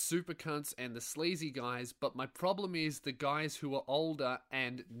all the super cunts and the sleazy guys, but my problem is the guys who are older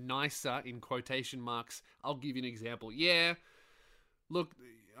and nicer, in quotation marks. I'll give you an example. Yeah, look,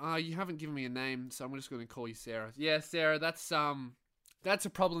 you haven't given me a name, so I'm just going to call you Sarah. Yeah, Sarah, that's a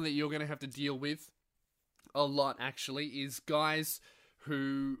problem that you're going to have to deal with a lot, actually, is guys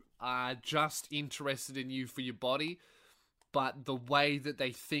who are just interested in you for your body, but the way that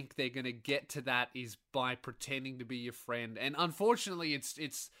they think they're going to get to that is by pretending to be your friend. And unfortunately,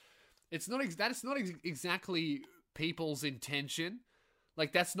 that's not exactly people's intention.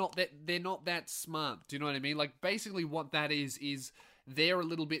 Like, that's not that, they're not that smart. Do you know what I mean? Like, basically what that is they're a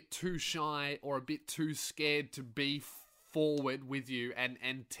little bit too shy or a bit too scared to be forward with you and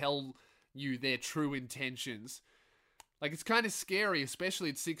tell you their true intentions. Like, it's kind of scary, especially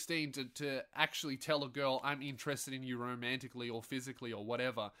at 16, to actually tell a girl, I'm interested in you romantically or physically or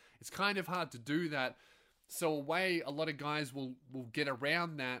whatever. It's kind of hard to do that. So a way a lot of guys will get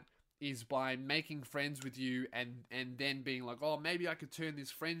around that is by making friends with you and then being like, oh, maybe I could turn this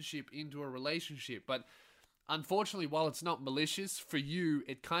friendship into a relationship. But unfortunately, while it's not malicious, for you,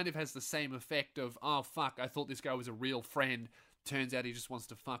 it kind of has the same effect of, oh, fuck, I thought this guy was a real friend. Turns out he just wants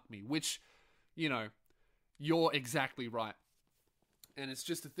to fuck me, which, you know, you're exactly right. And it's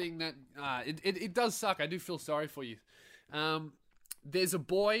just a thing that, it does suck. I do feel sorry for you. There's a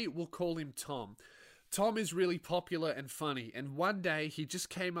boy, we'll call him Tom. Tom is really popular and funny, and one day he just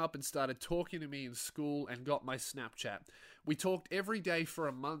came up and started talking to me in school and got my Snapchat. We talked every day for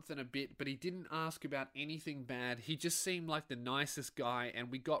a month and a bit, but he didn't ask about anything bad. He just seemed like the nicest guy, and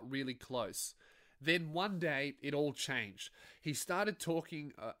we got really close. Then one day, it all changed. He started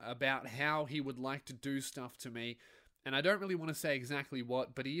talking about how he would like to do stuff to me, and I don't really want to say exactly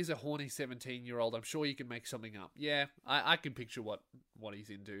what, but he is a horny 17-year-old. I'm sure you can make something up. Yeah, I can picture what he's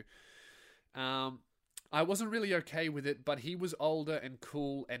into. I wasn't really okay with it, but he was older and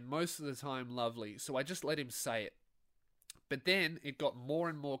cool, and most of the time lovely, so I just let him say it. But then it got more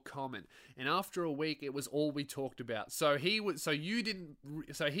and more common, and after a week, it was all we talked about. So he was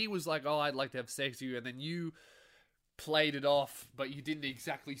like, "Oh, I'd like to have sex with you," and then you played it off, but you didn't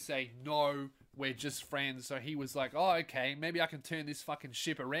exactly say, "No, we're just friends." So he was like, "Oh, okay, maybe I can turn this fucking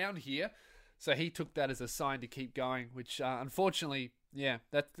ship around here." So he took that as a sign to keep going, which unfortunately, yeah,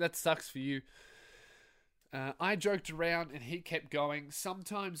 that sucks for you. I joked around and he kept going.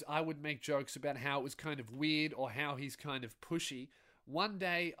 Sometimes I would make jokes about how it was kind of weird or how he's kind of pushy. One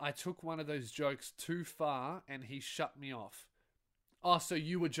day I took one of those jokes too far and he shut me off. Oh, so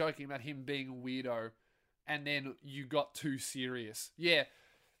you were joking about him being a weirdo and then you got too serious. Yeah.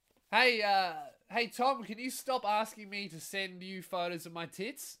 Hey Tom, can you stop asking me to send you photos of my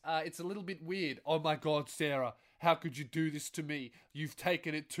tits? It's a little bit weird. Oh my God, Sarah. How could you do this to me? You've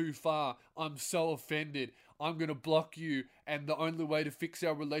taken it too far. I'm so offended. I'm going to block you, and the only way to fix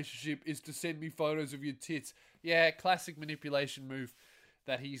our relationship is to send me photos of your tits. Yeah, classic manipulation move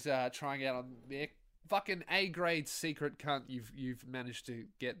that he's trying out on there. Fucking A-grade secret cunt you've managed to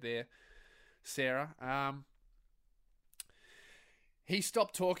get there, Sarah. He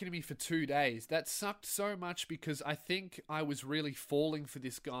stopped talking to me for 2 days. That sucked so much because I think I was really falling for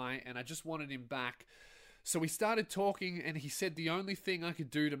this guy, and I just wanted him back. So we started talking, and he said the only thing I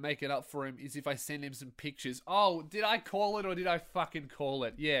could do to make it up for him is if I send him some pictures. Oh, did I call it or did I fucking call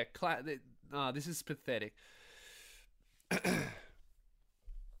it? Yeah, this is pathetic. And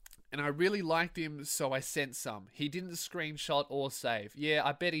I really liked him, so I sent some. He didn't screenshot or save. Yeah,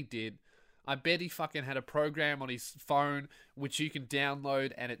 I bet he did. I bet he fucking had a program on his phone which you can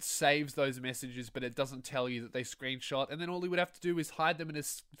download and it saves those messages, but it doesn't tell you that they screenshot. And then all he would have to do is hide them in a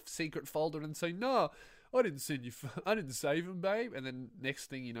secret folder and say, "No, I didn't send you. I didn't save them, babe." And then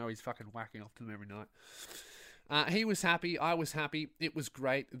next thing you know, he's fucking whacking off to them every night. He was happy. I was happy. It was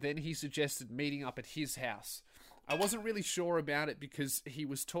great. Then he suggested meeting up at his house. I wasn't really sure about it because he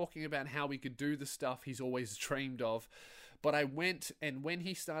was talking about how we could do the stuff he's always dreamed of. But I went, and when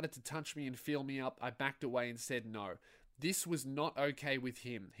he started to touch me and feel me up, I backed away and said no. This was not okay with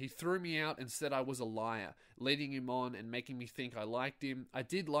him. He threw me out and said I was a liar, leading him on and making me think I liked him. I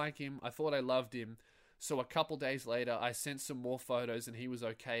did like him. I thought I loved him. So a couple days later, I sent some more photos and he was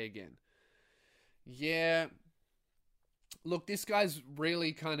okay again. Yeah. Look, this guy's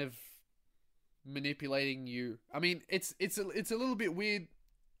really kind of manipulating you. I mean, it's a little bit weird.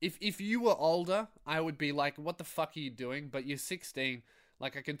 If you were older, I would be like, what the fuck are you doing? But you're 16.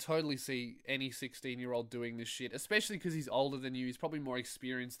 Like, I can totally see any 16-year-old doing this shit, especially because he's older than you. He's probably more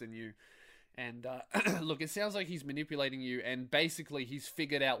experienced than you. And, look, it sounds like he's manipulating you, and basically he's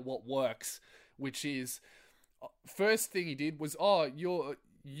figured out what works, which is, first thing he did was, oh, you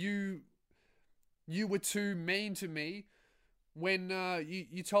were too mean to me when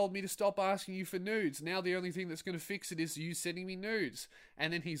you told me to stop asking you for nudes. Now the only thing that's going to fix it is you sending me nudes.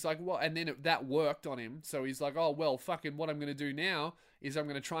 And then he's like, what? And then that worked on him. So he's like, oh, well, fucking what I'm going to do now is I'm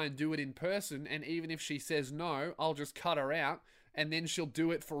going to try and do it in person. And even if she says no, I'll just cut her out. And then she'll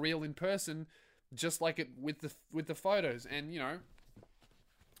do it for real in person, just like it with the photos. And, you know,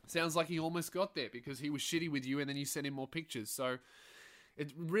 sounds like he almost got there because he was shitty with you and then you sent him more pictures. So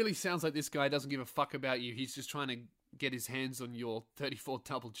it really sounds like this guy doesn't give a fuck about you. He's just trying to get his hands on your 34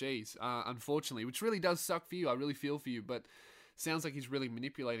 double Gs, unfortunately, which really does suck for you. I really feel for you, but sounds like he's really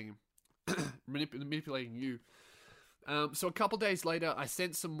manipulating him, manipulating you. So a couple days later, I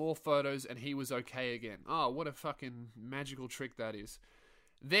sent some more photos and he was okay again. Oh, what a fucking magical trick that is.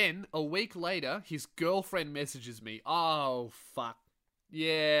 Then, a week later, his girlfriend messages me. Oh, fuck.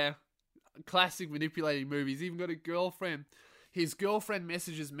 Yeah. Classic manipulating move. He's even got a girlfriend. His girlfriend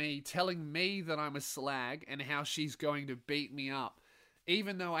messages me telling me that I'm a slag and how she's going to beat me up.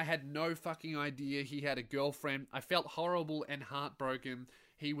 Even though I had no fucking idea he had a girlfriend, I felt horrible and heartbroken.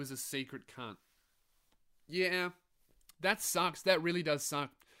 He was a secret cunt. Yeah, that sucks. That really does suck.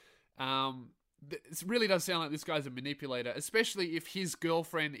 It really does sound like this guy's a manipulator, especially if his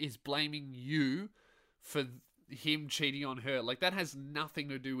girlfriend is blaming you for him cheating on her. Like, that has nothing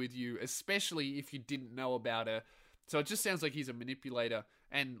to do with you, especially if you didn't know about her. So it just sounds like he's a manipulator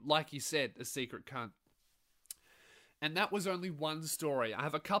and, like you said, a secret cunt. And that was only one story. I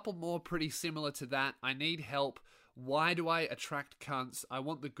have a couple more pretty similar to that. I need help. Why do I attract cunts? I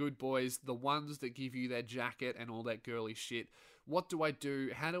want the good boys, the ones that give you their jacket and all that girly shit. What do I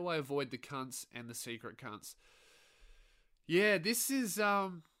do? How do I avoid the cunts and the secret cunts? Yeah, this is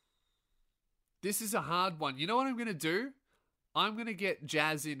a hard one. You know what I'm going to do? I'm going to get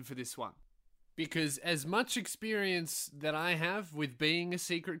Jazz in for this one. Because as much experience that I have with being a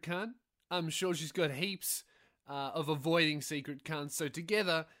secret cunt, I'm sure she's got heaps of avoiding secret cunts. So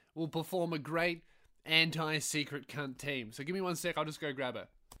together, we'll perform a great anti-secret cunt team. So give me 1 sec, I'll just go grab her.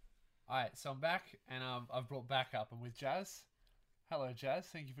 Alright, so I'm back, and I've brought backup. I'm with Jazz. Hello, Jazz.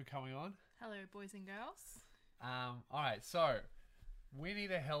 Thank you for coming on. Hello, boys and girls. Alright, so we need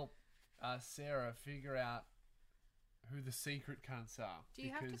to help Sarah figure out who the secret cunts are. Do you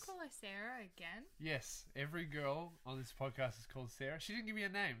have to call her Sarah again? Yes, every girl on this podcast is called Sarah. She didn't give me a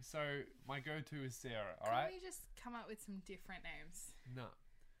name, so my go-to is Sarah, alright? Can we just come up with some different names? No.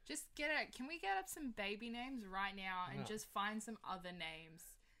 Just can we get up some baby names right now and just find some other names?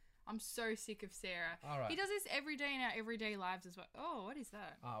 I'm so sick of Sarah. Alright. He does this every day in our everyday lives as well. Oh, what is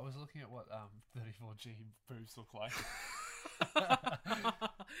that? I was looking at what 34G boobs look like.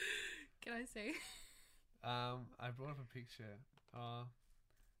 Can I see? I brought up a picture.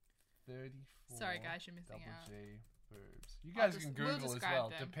 34. Sorry, guys, you're missing double out. G boobs. You guys can Google we'll as well,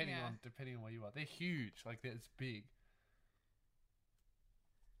 them, depending on where you are. They're huge. Like it's big.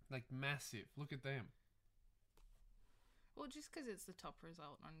 Like massive. Look at them. Well, just because it's the top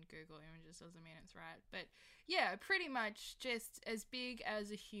result on Google Images doesn't mean it's right. But yeah, pretty much just as big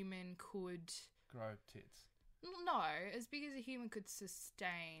as a human could grow tits. No, as big as a human could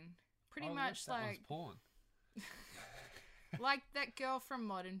sustain. Pretty much that like one's porn. like that girl from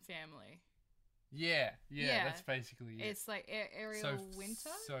Modern Family. Yeah, that's basically it. It's like Ariel Winter?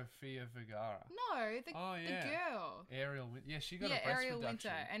 Sofia Vergara. No, the girl. Ariel Winter. Yeah, she got a breast Ariel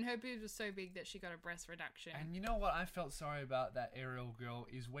reduction. Winter. And her boobs were so big that she got a breast reduction. And you know what I felt sorry about that Ariel girl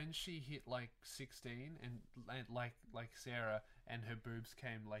is when she hit like 16 and like Sarah and her boobs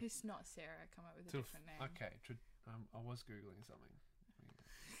came like... It's not Sarah. Come up with a different name. Okay, I was Googling something.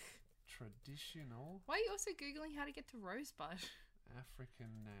 Traditional... Why are you also Googling how to get to Rosebud?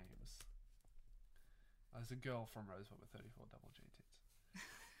 African names. There's a girl from Rosebud with 34 double G tits.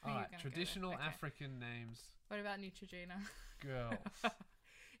 Alright, traditional African names. What about Neutrogena? Girls.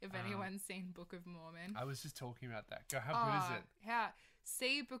 If anyone's seen Book of Mormon. I was just talking about that. How good is it?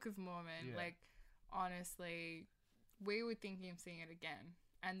 See Book of Mormon. Yeah. Like, honestly, we were thinking of seeing it again.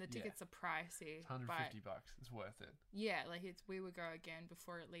 And the tickets are pricey. It's $150. It's worth it. Yeah, like we would go again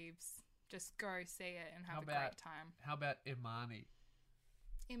before it leaves. Just go see it and have a great time. How about Imani?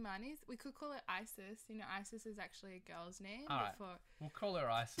 Imani's? We could call it Isis. You know, Isis is actually a girl's name. All right. We'll call her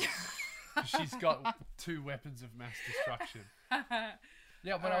Isis. She's got 2 weapons of mass destruction.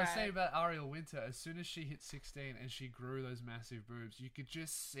 Yeah, but I was saying about Ariel Winter, as soon as she hit 16 and she grew those massive boobs, you could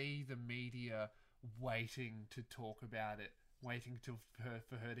just see the media waiting to talk about it. Waiting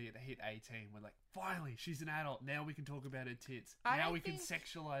for her to hit 18. We're like, finally, she's an adult. Now we can talk about her tits. Now we can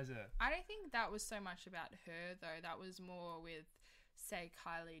sexualize her. I don't think that was so much about her, though. That was more with, say,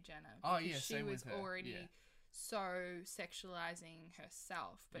 Kylie Jenner. Oh, yeah, she was with her. already so sexualizing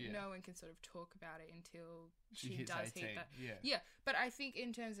herself. But no one can sort of talk about it until she does 18. hit that. Yeah, but I think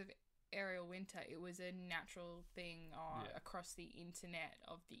in terms of Ariel Winter, it was a natural thing across the internet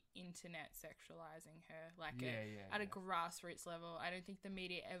of the internet sexualizing her at a grassroots level. I don't think the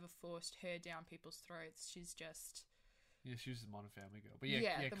media ever forced her down people's throats. She's just she was a Modern Family girl. But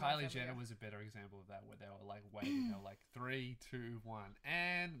Kylie Jenner was a better example of that, where they were like waiting, they were like 3, 2, 1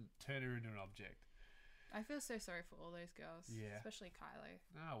 and turn her into an object. I feel so sorry for all those girls, especially Kylie.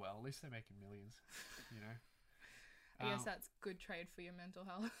 Oh well, at least they're making millions, you know. I guess that's good trade for your mental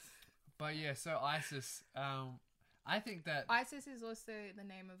health. But yeah, so Isis, I think that... Isis is also the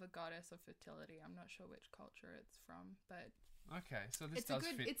name of a goddess of fertility. I'm not sure which culture it's from, but... Okay, so this fit.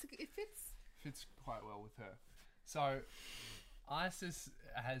 It fits. Fits quite well with her. So, Isis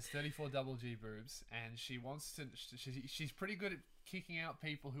has 34 double G boobs, and she wants to... She's pretty good at kicking out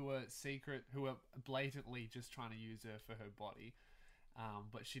people who are blatantly just trying to use her for her body.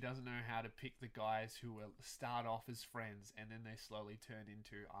 But she doesn't know how to pick the guys who will start off as friends and then they slowly turn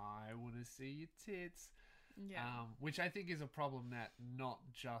into, I want to see your tits. Yeah. Which I think is a problem that not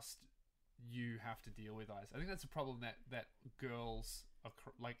just you have to deal with, Ice. I think that's a problem that girls,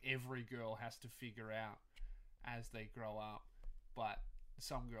 like every girl has to figure out as they grow up. But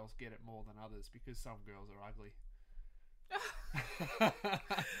some girls get it more than others because some girls are ugly.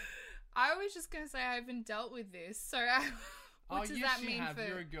 I was just going to say I haven't dealt with this, so... What does that mean for...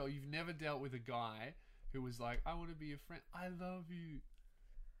 You're a girl. You've never dealt with a guy who was like, I want to be your friend. I love you.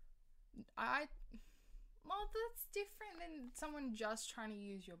 Well, that's different than someone just trying to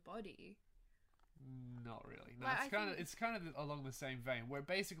use your body. Not really. No, Well, it's kind of along the same vein, where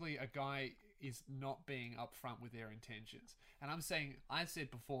basically a guy is not being upfront with their intentions. And I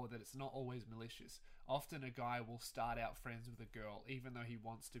said before that it's not always malicious. Often a guy will start out friends with a girl, even though he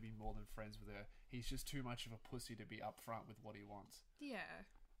wants to be more than friends with her. He's just too much of a pussy to be upfront with what he wants. Yeah.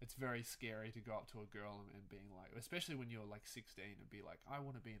 It's very scary to go up to a girl and being like, especially when you're like 16, and be like, I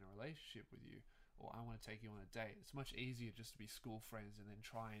want to be in a relationship with you, or I want to take you on a date. It's much easier just to be school friends and then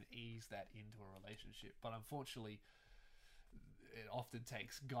try and ease that into a relationship. But unfortunately, it often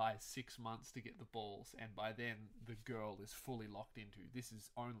takes guys 6 months to get the balls, and by then the girl is fully locked into, this is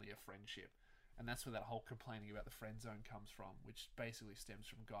only a friendship. And that's where that whole complaining about the friend zone comes from, which basically stems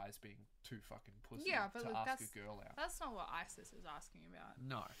from guys being too fucking pussy to ask a girl out. That's not what ISIS is asking about.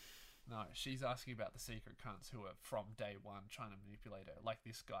 No, she's asking about the secret cunts who are from day one trying to manipulate her, like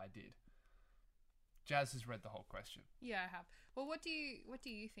this guy did. Jazz has read the whole question. Yeah, I have. Well, what do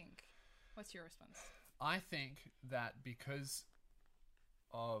you think? What's your response? I think that because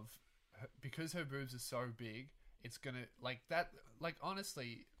her boobs are so big, it's gonna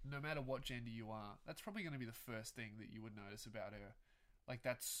honestly, no matter what gender you are, that's probably gonna be the first thing that you would notice about her. Like,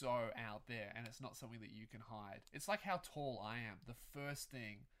 that's so out there, and it's not something that you can hide. It's like how tall I am. The first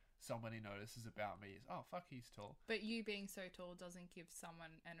thing somebody notices about me is, oh fuck, he's tall. But you being so tall doesn't give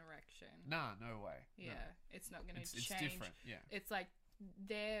someone an erection. Nah, no way. Yeah, no. It's not gonna change. It's different. Yeah, it's like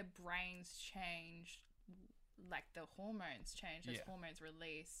their brains change, like the hormones change as hormones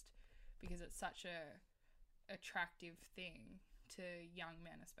released, because it's such a attractive thing to young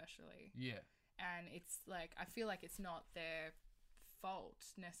men especially. Yeah. And it's like, I feel like it's not their fault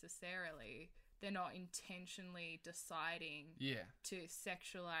necessarily. They're not intentionally deciding to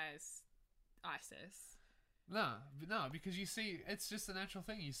sexualize ISIS. No, because you see, it's just a natural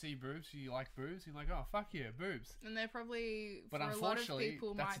thing. You see boobs, you like boobs, you're like, oh fuck yeah, boobs. And they're probably, but for unfortunately, a lot of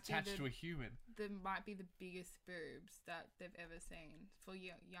people, that's attached to a human. They might be the biggest boobs that they've ever seen for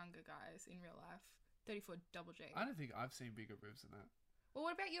younger guys in real life. 34 double G. I don't think I've seen bigger boobs than that. Well,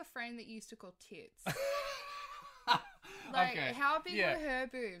 what about your friend that you used to call tits? Like, okay. How big were her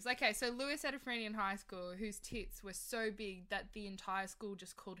boobs? Okay, so Lewis had a friend in high school whose tits were so big that the entire school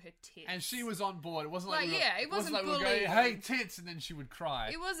just called her tits. And she was on board. It wasn't like, it wasn't like bullying. We were going, hey, tits, and then she would cry.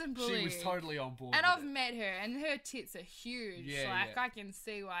 It wasn't bullying. She was totally on board. And I've met her, and her tits are huge. Yeah, I can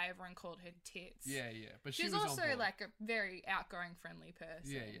see why everyone called her tits. Yeah. But she was also like a very outgoing, friendly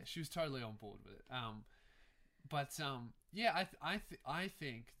person. Yeah. She was totally on board with it. I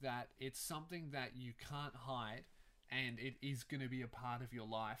think that it's something that you can't hide, and it is going to be a part of your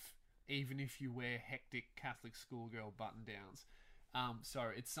life, even if you wear hectic Catholic schoolgirl button-downs.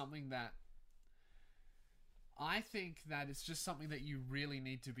 So it's something that I think that it's just something that you really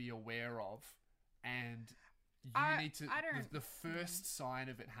need to be aware of, and you need to. The first sign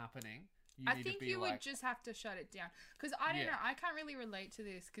of it happening. I think you would just have to shut it down, because I don't know. I can't really relate to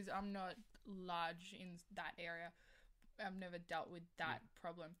this because I'm not large in that area. I've never dealt with that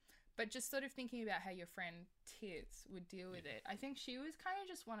problem. But just sort of thinking about how your friend Tits would deal with it, I think she was kind of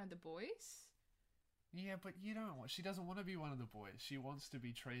just one of the boys. Yeah, but you don't want. She doesn't want to be one of the boys. She wants to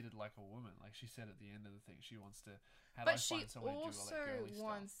be treated like a woman, like she said at the end of the thing. She wants to. But she also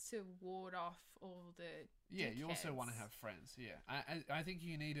wants to ward off all the. Yeah, you also want to have friends. Yeah, I think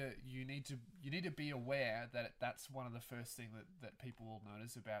you need to be aware that that's one of the first thing that people will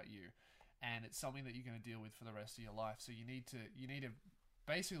notice about you, and it's something that you're going to deal with for the rest of your life. So you need to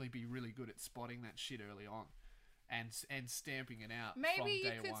basically be really good at spotting that shit early on. And stamping it out. Maybe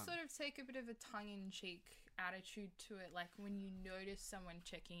you could sort of take a bit of a tongue-in-cheek attitude to it, like when you notice someone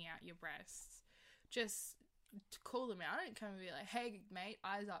checking out your breasts, just call them out and kind of be like, "Hey, mate,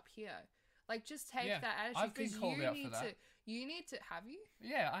 eyes up here." Like, just take that attitude. I've been called out for that. You need to. Have you?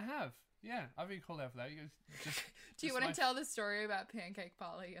 Yeah, I have. Yeah, I've been called out for that. You just. Do you want to tell the story about Pancake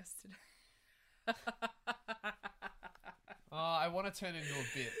Parlor yesterday? I want to turn into a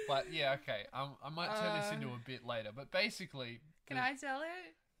bit, but yeah, okay. I might turn this into a bit later, but basically... Can I tell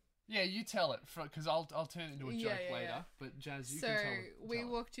it? Yeah, you tell it, because I'll turn it into a joke later, yeah. But Jazz, you can tell it. So, we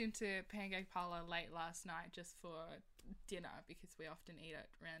walked into Pancake Parlor late last night just for dinner, because we often eat at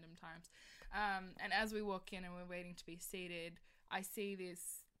random times. And as we walk in and we're waiting to be seated, I see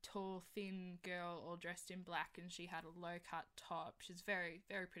this tall, thin girl all dressed in black, and she had a low-cut top. She's a very,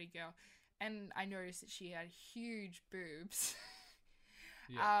 very pretty girl. And I noticed that she had huge boobs.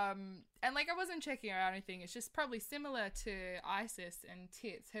 Yeah. And like, I wasn't checking her out or anything. It's just probably similar to Isis and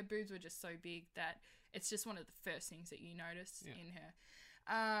Tits. Her boobs were just so big that it's just one of the first things that you notice in her.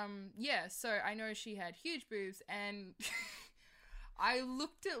 So I know she had huge boobs, and I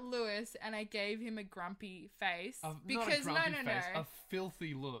looked at Lewis and I gave him a grumpy face. Not a grumpy face, a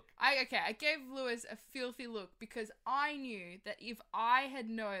filthy look. I gave Lewis a filthy look because I knew that if I had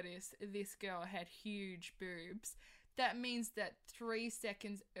noticed this girl had huge boobs, that means that 3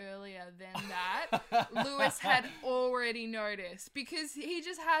 seconds earlier than that, Lewis had already noticed because he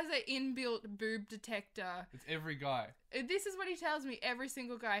just has an inbuilt boob detector. It's every guy. This is what he tells me. Every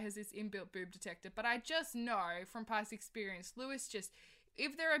single guy has this inbuilt boob detector. But I just know from past experience, Lewis just,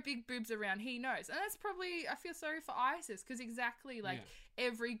 if there are big boobs around, he knows. And that's probably, I feel sorry for Isis because exactly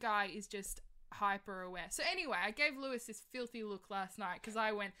every guy is just hyper aware. So anyway, I gave Lewis this filthy look last night because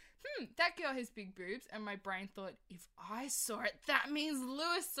I went, that girl has big boobs, and my brain thought, if I saw it, that means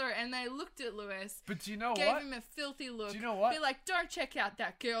Lewis saw it. And they looked at Lewis, but do you know gave what? him a filthy look. Do you know what? Be like, don't check out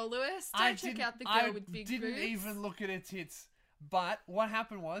that girl, Lewis. Don't check out the girl with big boobs. I didn't even look at her tits. But what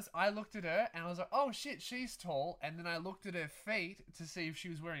happened was, I looked at her and I was like, oh shit, she's tall. And then I looked at her feet to see if she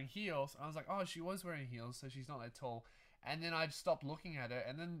was wearing heels. I was like, oh, she was wearing heels, so she's not that tall. And then I stopped looking at her,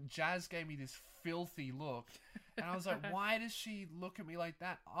 and then Jazz gave me this filthy look. And I was like, why does she look at me like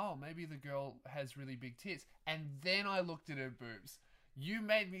that? Oh, maybe the girl has really big tits. And then I looked at her boobs. You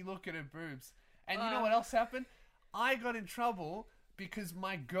made me look at her boobs. And you know what else happened? I got in trouble because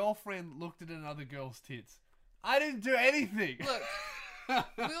my girlfriend looked at another girl's tits. I didn't do anything. Look,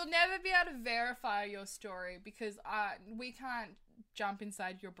 we'll never be able to verify your story because we can't jump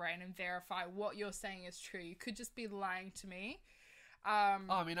inside your brain and verify what you're saying is true. You could just be lying to me.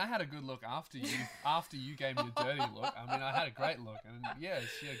 I mean, I had a good look after you gave me a dirty look. I mean, I had a great look, and yeah,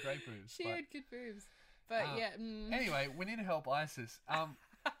 she had great boobs. She had good boobs, but yeah. Anyway, we need to help Isis.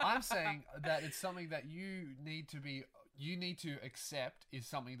 I'm saying that it's something that you need to accept is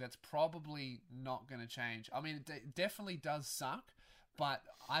something that's probably not going to change. I mean, it definitely does suck, but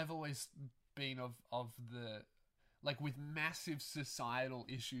I've always been of the, like, with massive societal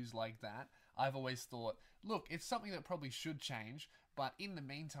issues like that, I've always thought, look, it's something that probably should change, but in the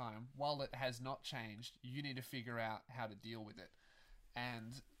meantime, while it has not changed, you need to figure out how to deal with it.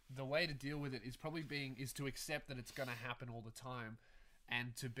 And the way to deal with it is to accept that it's going to happen all the time,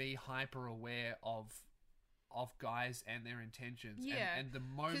 and to be hyper aware of guys and their intentions. Yeah. And the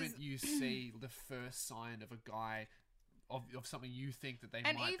moment you see the first sign of a guy of something you think that they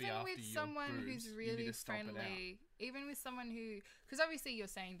might be after your boobs, even with someone who's really friendly, even with someone who, because obviously you're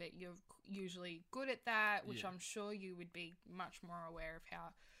saying that you're usually good at that, which I'm sure you would be much more aware of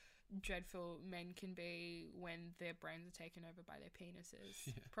how dreadful men can be when their brains are taken over by their penises.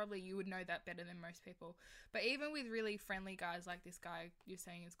 Yeah. Probably you would know that better than most people. But even with really friendly guys like this guy you're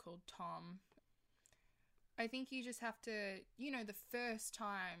saying is called Tom, I think you just have to, the first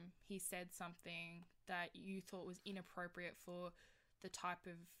time he said something that you thought was inappropriate for the type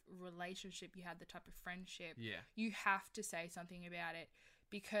of relationship you had, the type of friendship, you have to say something about it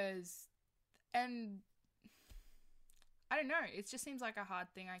because, and I don't know, it just seems like a hard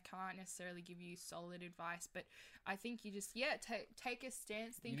thing. I can't necessarily give you solid advice, but I think you just, take a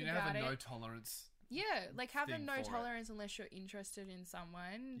stance, think about it. You need to have a no tolerance. Yeah, like have a no tolerance unless you're interested in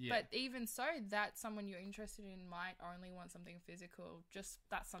someone. Yeah. But even so, that someone you're interested in might only want something physical. Just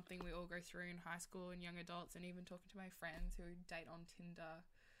that's something we all go through in high school and young adults, and even talking to my friends who date on Tinder.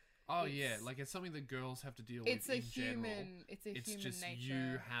 Oh yeah, like it's something that girls have to deal with. It's a human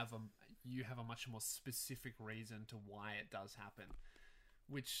nature. You have a much more specific reason to why it does happen.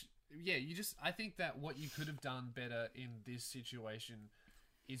 Which I think that what you could have done better in this situation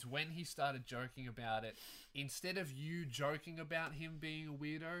is when he started joking about it, instead of you joking about him being a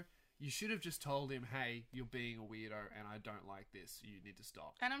weirdo, you should have just told him, hey, you're being a weirdo and I don't like this. You need to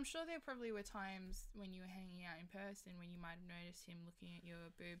stop. And I'm sure there probably were times when you were hanging out in person when you might have noticed him looking at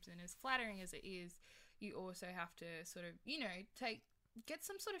your boobs, and as flattering as it is, you also have to sort of, get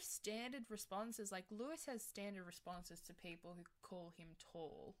some sort of standard responses. Like Lewis has standard responses to people who call him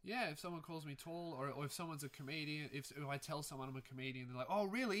tall. Yeah, if someone calls me tall, or if someone's a comedian, if I tell someone I'm a comedian, they're like, oh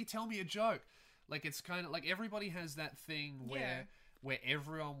really? Tell me a joke. Like it's kind of like everybody has that thing where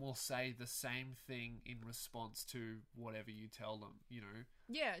everyone will say the same thing in response to whatever you tell them,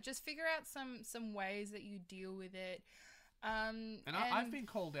 Yeah, just figure out some ways that you deal with it. I've been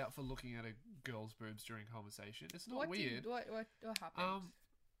called out for looking at a girl's boobs during conversation. It's not weird. What happened?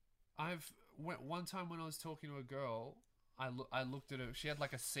 One time when I was talking to a girl, I looked at her. She had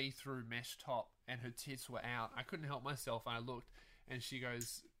like a see-through mesh top, and her tits were out. I couldn't help myself, and I looked, and she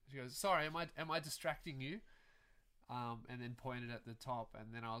goes, "Sorry, am I distracting you?" And then pointed at the top,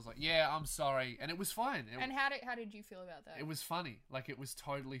 and then I was like, "Yeah, I'm sorry," and it was fine. And how did you feel about that? It was funny. Like it was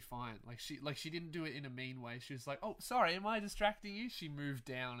totally fine. Like she didn't do it in a mean way. She was like, "Oh, sorry, am I distracting you?" She moved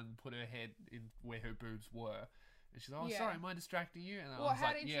down and put her head in where her boobs were, And she's like, oh, sorry, am I distracting you? And I well, was how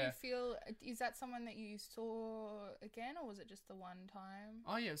like, did you feel? Is that someone that you saw again, or was it just the one time?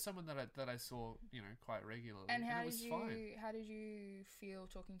 Oh yeah, someone that I saw, quite regularly. And it was fine. How did you feel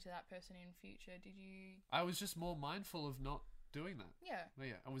talking to that person in future? Did you? I was just more mindful of not doing that. Yeah. But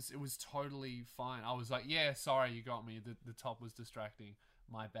yeah, it was totally fine. I was like, yeah, sorry, you got me. The top was distracting.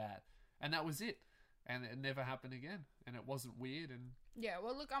 My bad. And that was it. And it never happened again. And it wasn't weird. And yeah,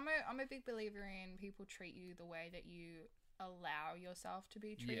 well, look, I'm a big believer in people treat you the way that you allow yourself to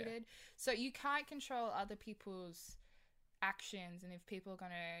be treated. Yeah. So you can't control other people's actions, and if people are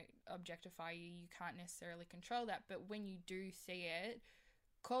going to objectify you, you can't necessarily control that. But when you do see it,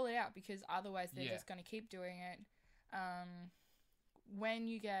 call it out, because otherwise they're just going to keep doing it. When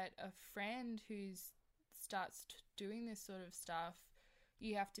you get a friend who starts doing this sort of stuff,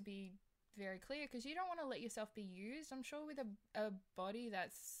 you have to be very clear, because you don't want to let yourself be used. I'm sure with a body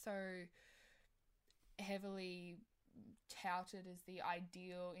that's so heavily touted as the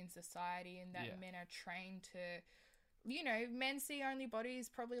ideal in society, and that men are trained to, men see only bodies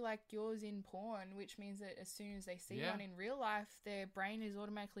probably like yours in porn, which means that as soon as they see one in real life, their brain is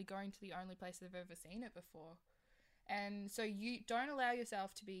automatically going to the only place they've ever seen it before. And so you don't allow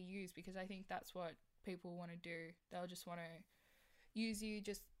yourself to be used, because I think that's what people want to do. They'll just want to use you,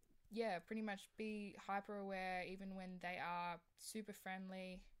 just pretty much be hyper aware, even when they are super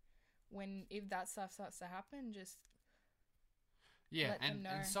friendly. If that stuff starts to happen, just let them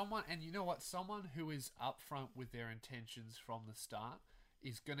know. And you know what? Someone who is upfront with their intentions from the start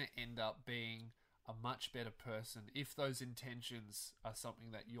is going to end up being a much better person if those intentions are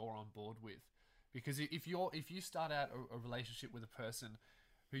something that you're on board with. Because if you start out a relationship with a person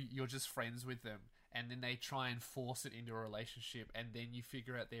who you're just friends with them, and then they try and force it into a relationship, and then you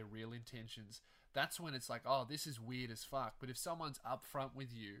figure out their real intentions, that's when it's like, oh, this is weird as fuck. But if someone's upfront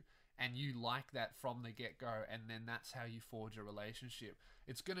with you and you like that from the get-go, and then that's how you forge a relationship,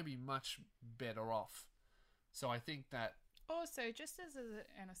 it's going to be much better off. So I think that... Also, just as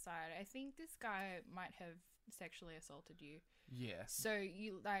an aside, I think this guy might have sexually assaulted you. Yeah. So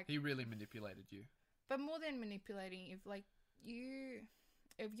you he really manipulated you. But more than manipulating,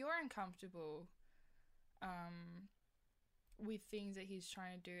 if you're uncomfortable with things that he's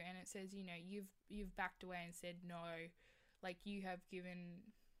trying to do, and it says, you've backed away and said no, like you have given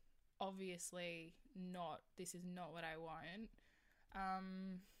obviously not, this is not what I want,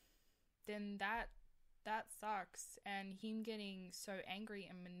 then that sucks. And him getting so angry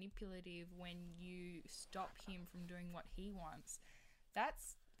and manipulative when you stop him from doing what he wants,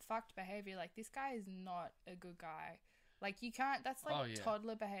 that's fucked behavior. Like, this guy is not a good guy. Like, you can't, that's like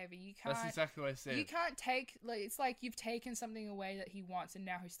toddler behavior. You can't, that's exactly what I said. You can't take, like, it's like you've taken something away that he wants and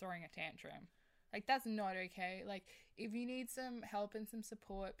now he's throwing a tantrum. Like, that's not okay. Like, if you need some help and some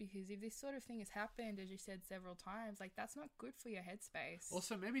support, because if this sort of thing has happened, as you said several times, like, that's not good for your headspace.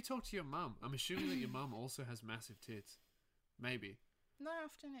 Also, maybe talk to your mum. I'm assuming that your mum also has massive tits. Maybe. No,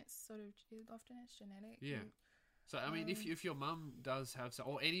 often it's genetic. Yeah. So, I mean, if your mum does have some,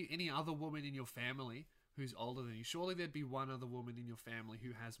 or any other woman in your family who's older than you, surely there'd be one other woman in your family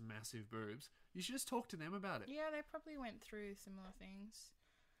who has massive boobs. You should just talk to them about it. Yeah, they probably went through similar things.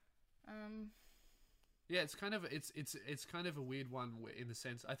 Yeah, it's kind of a weird one in the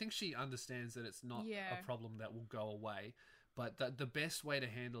sense, I think she understands that it's not a problem that will go away, but the best way to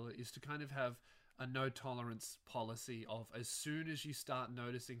handle it is to kind of have a no tolerance policy of, as soon as you start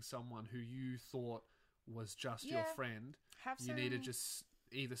noticing someone who you thought was just your friend, you need to just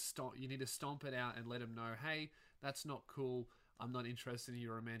either stomp it out and let them know, hey, that's not cool. I'm not interested in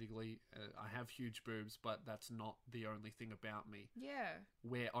you romantically. I have huge boobs, but that's not the only thing about me. Yeah.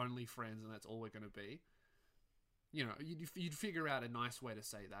 We're only friends, and that's all we're going to be. You know, you'd figure out a nice way to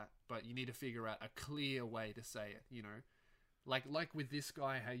say that, but you need to figure out a clear way to say it, you know? Like with this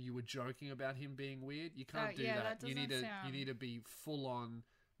guy, how you were joking about him being weird. You can't do that. You need to be full on,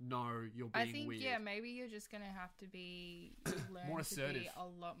 no, you're being weird. I think, maybe you're just going to have to be... more assertive. To be a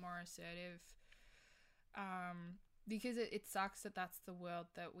lot more assertive. Because it sucks that that's the world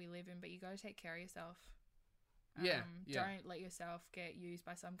that we live in, but you got to take care of yourself. Don't let yourself get used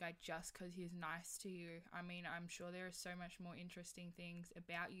by some guy just because he's nice to you. I mean, I'm sure there are so much more interesting things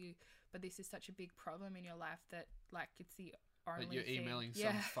about you, but this is such a big problem in your life that, like, it's the only that you're thing. Emailing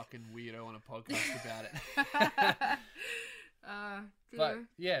some fucking weirdo on a podcast about it. But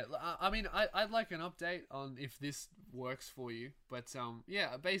yeah, I mean, I'd like an update on if this works for you. But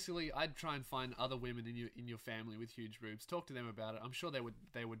basically, I'd try and find other women in your family with huge boobs. Talk to them about it. I'm sure they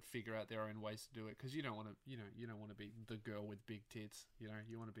would figure out their own ways to do it, because you don't want to be the girl with big tits. You know,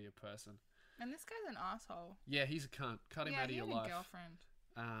 you want to be a person. And this guy's an asshole. Yeah, he's a cunt. Cut him out of your life. Girlfriend.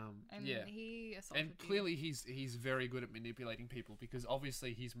 And yeah, he assaulted and clearly he's very good at manipulating people, because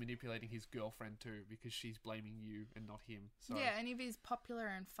obviously he's manipulating his girlfriend too, because she's blaming you and not him. So yeah, and if he's popular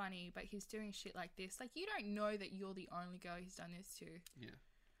and funny, but he's doing shit like this, like, you don't know that you're the only girl he's done this to. Yeah.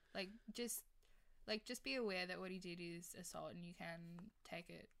 Just be aware that what he did is assault, and you can take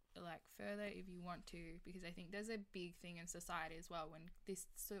it like further if you want to, because I think there's a big thing in society as well when this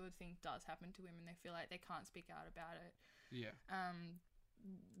sort of thing does happen to women, they feel like they can't speak out about it. Yeah.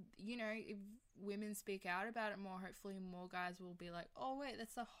 You know, if women speak out about it more, hopefully more guys will be like, oh wait,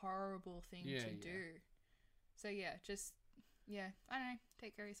 that's a horrible thing to do. So yeah, I don't know,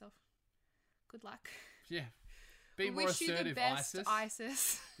 take care of yourself. Good luck. Yeah. Be more assertive, you the best,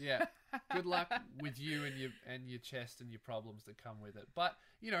 ISIS. Yeah. Good luck with you and your chest and your problems that come with it. But,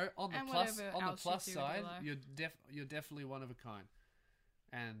 you know, on the plus side, you're definitely one of a kind.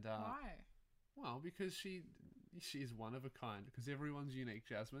 And why? Well, because she's one of a kind. Because everyone's unique,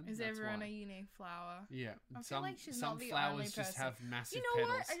 Jasmine. Is everyone a unique flower? Yeah. I feel like she's some not the flowers only just person. have massive You know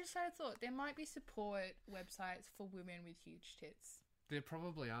petals. what? I just had a thought. There might be support websites for women with huge tits. There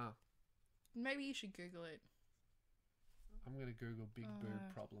probably are. Maybe you should Google it. I'm going to Google big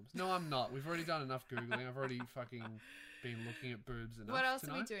boob problems. No, I'm not. We've already done enough Googling. I've already fucking been looking at boobs enough. What else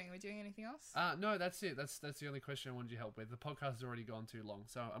tonight. are we doing? Are we doing anything else? No, that's it. That's the only question I wanted your help with. The podcast has already gone too long,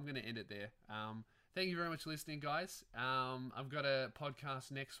 so I'm going to end it there. Thank you very much for listening, guys. I've got a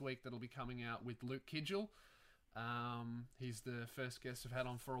podcast next week that'll be coming out with Luke Kidgel. He's the first guest I've had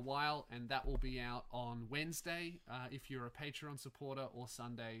on for a while, and that will be out on Wednesday if you're a Patreon supporter, or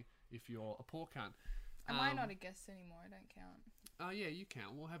Sunday if you're a poor cunt. Am I not a guest anymore? I don't count. Oh, yeah, you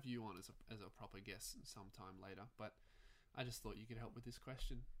can. We'll have you on as a proper guest sometime later. But I just thought you could help with this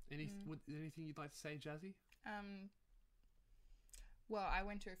question. Anything you'd like to say, Jazzy? Well, I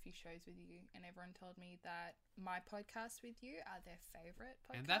went to a few shows with you, and everyone told me that my podcasts with you are their favorite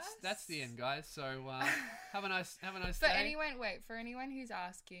podcasts. And that's the end, guys. So have a nice For day. For anyone who's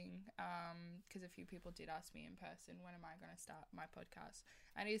asking, because a few people did ask me in person, when am I going to start my podcast?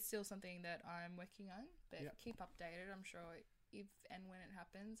 And it's still something that I'm working on, but keep updated. I'm sure if and when it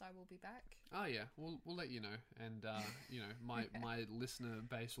happens, I will be back. Oh yeah, we'll let you know, and you know, my listener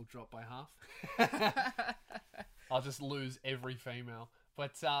base will drop by half. I'll just lose every female.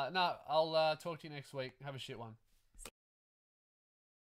 But no, I'll talk to you next week. Have a shit one.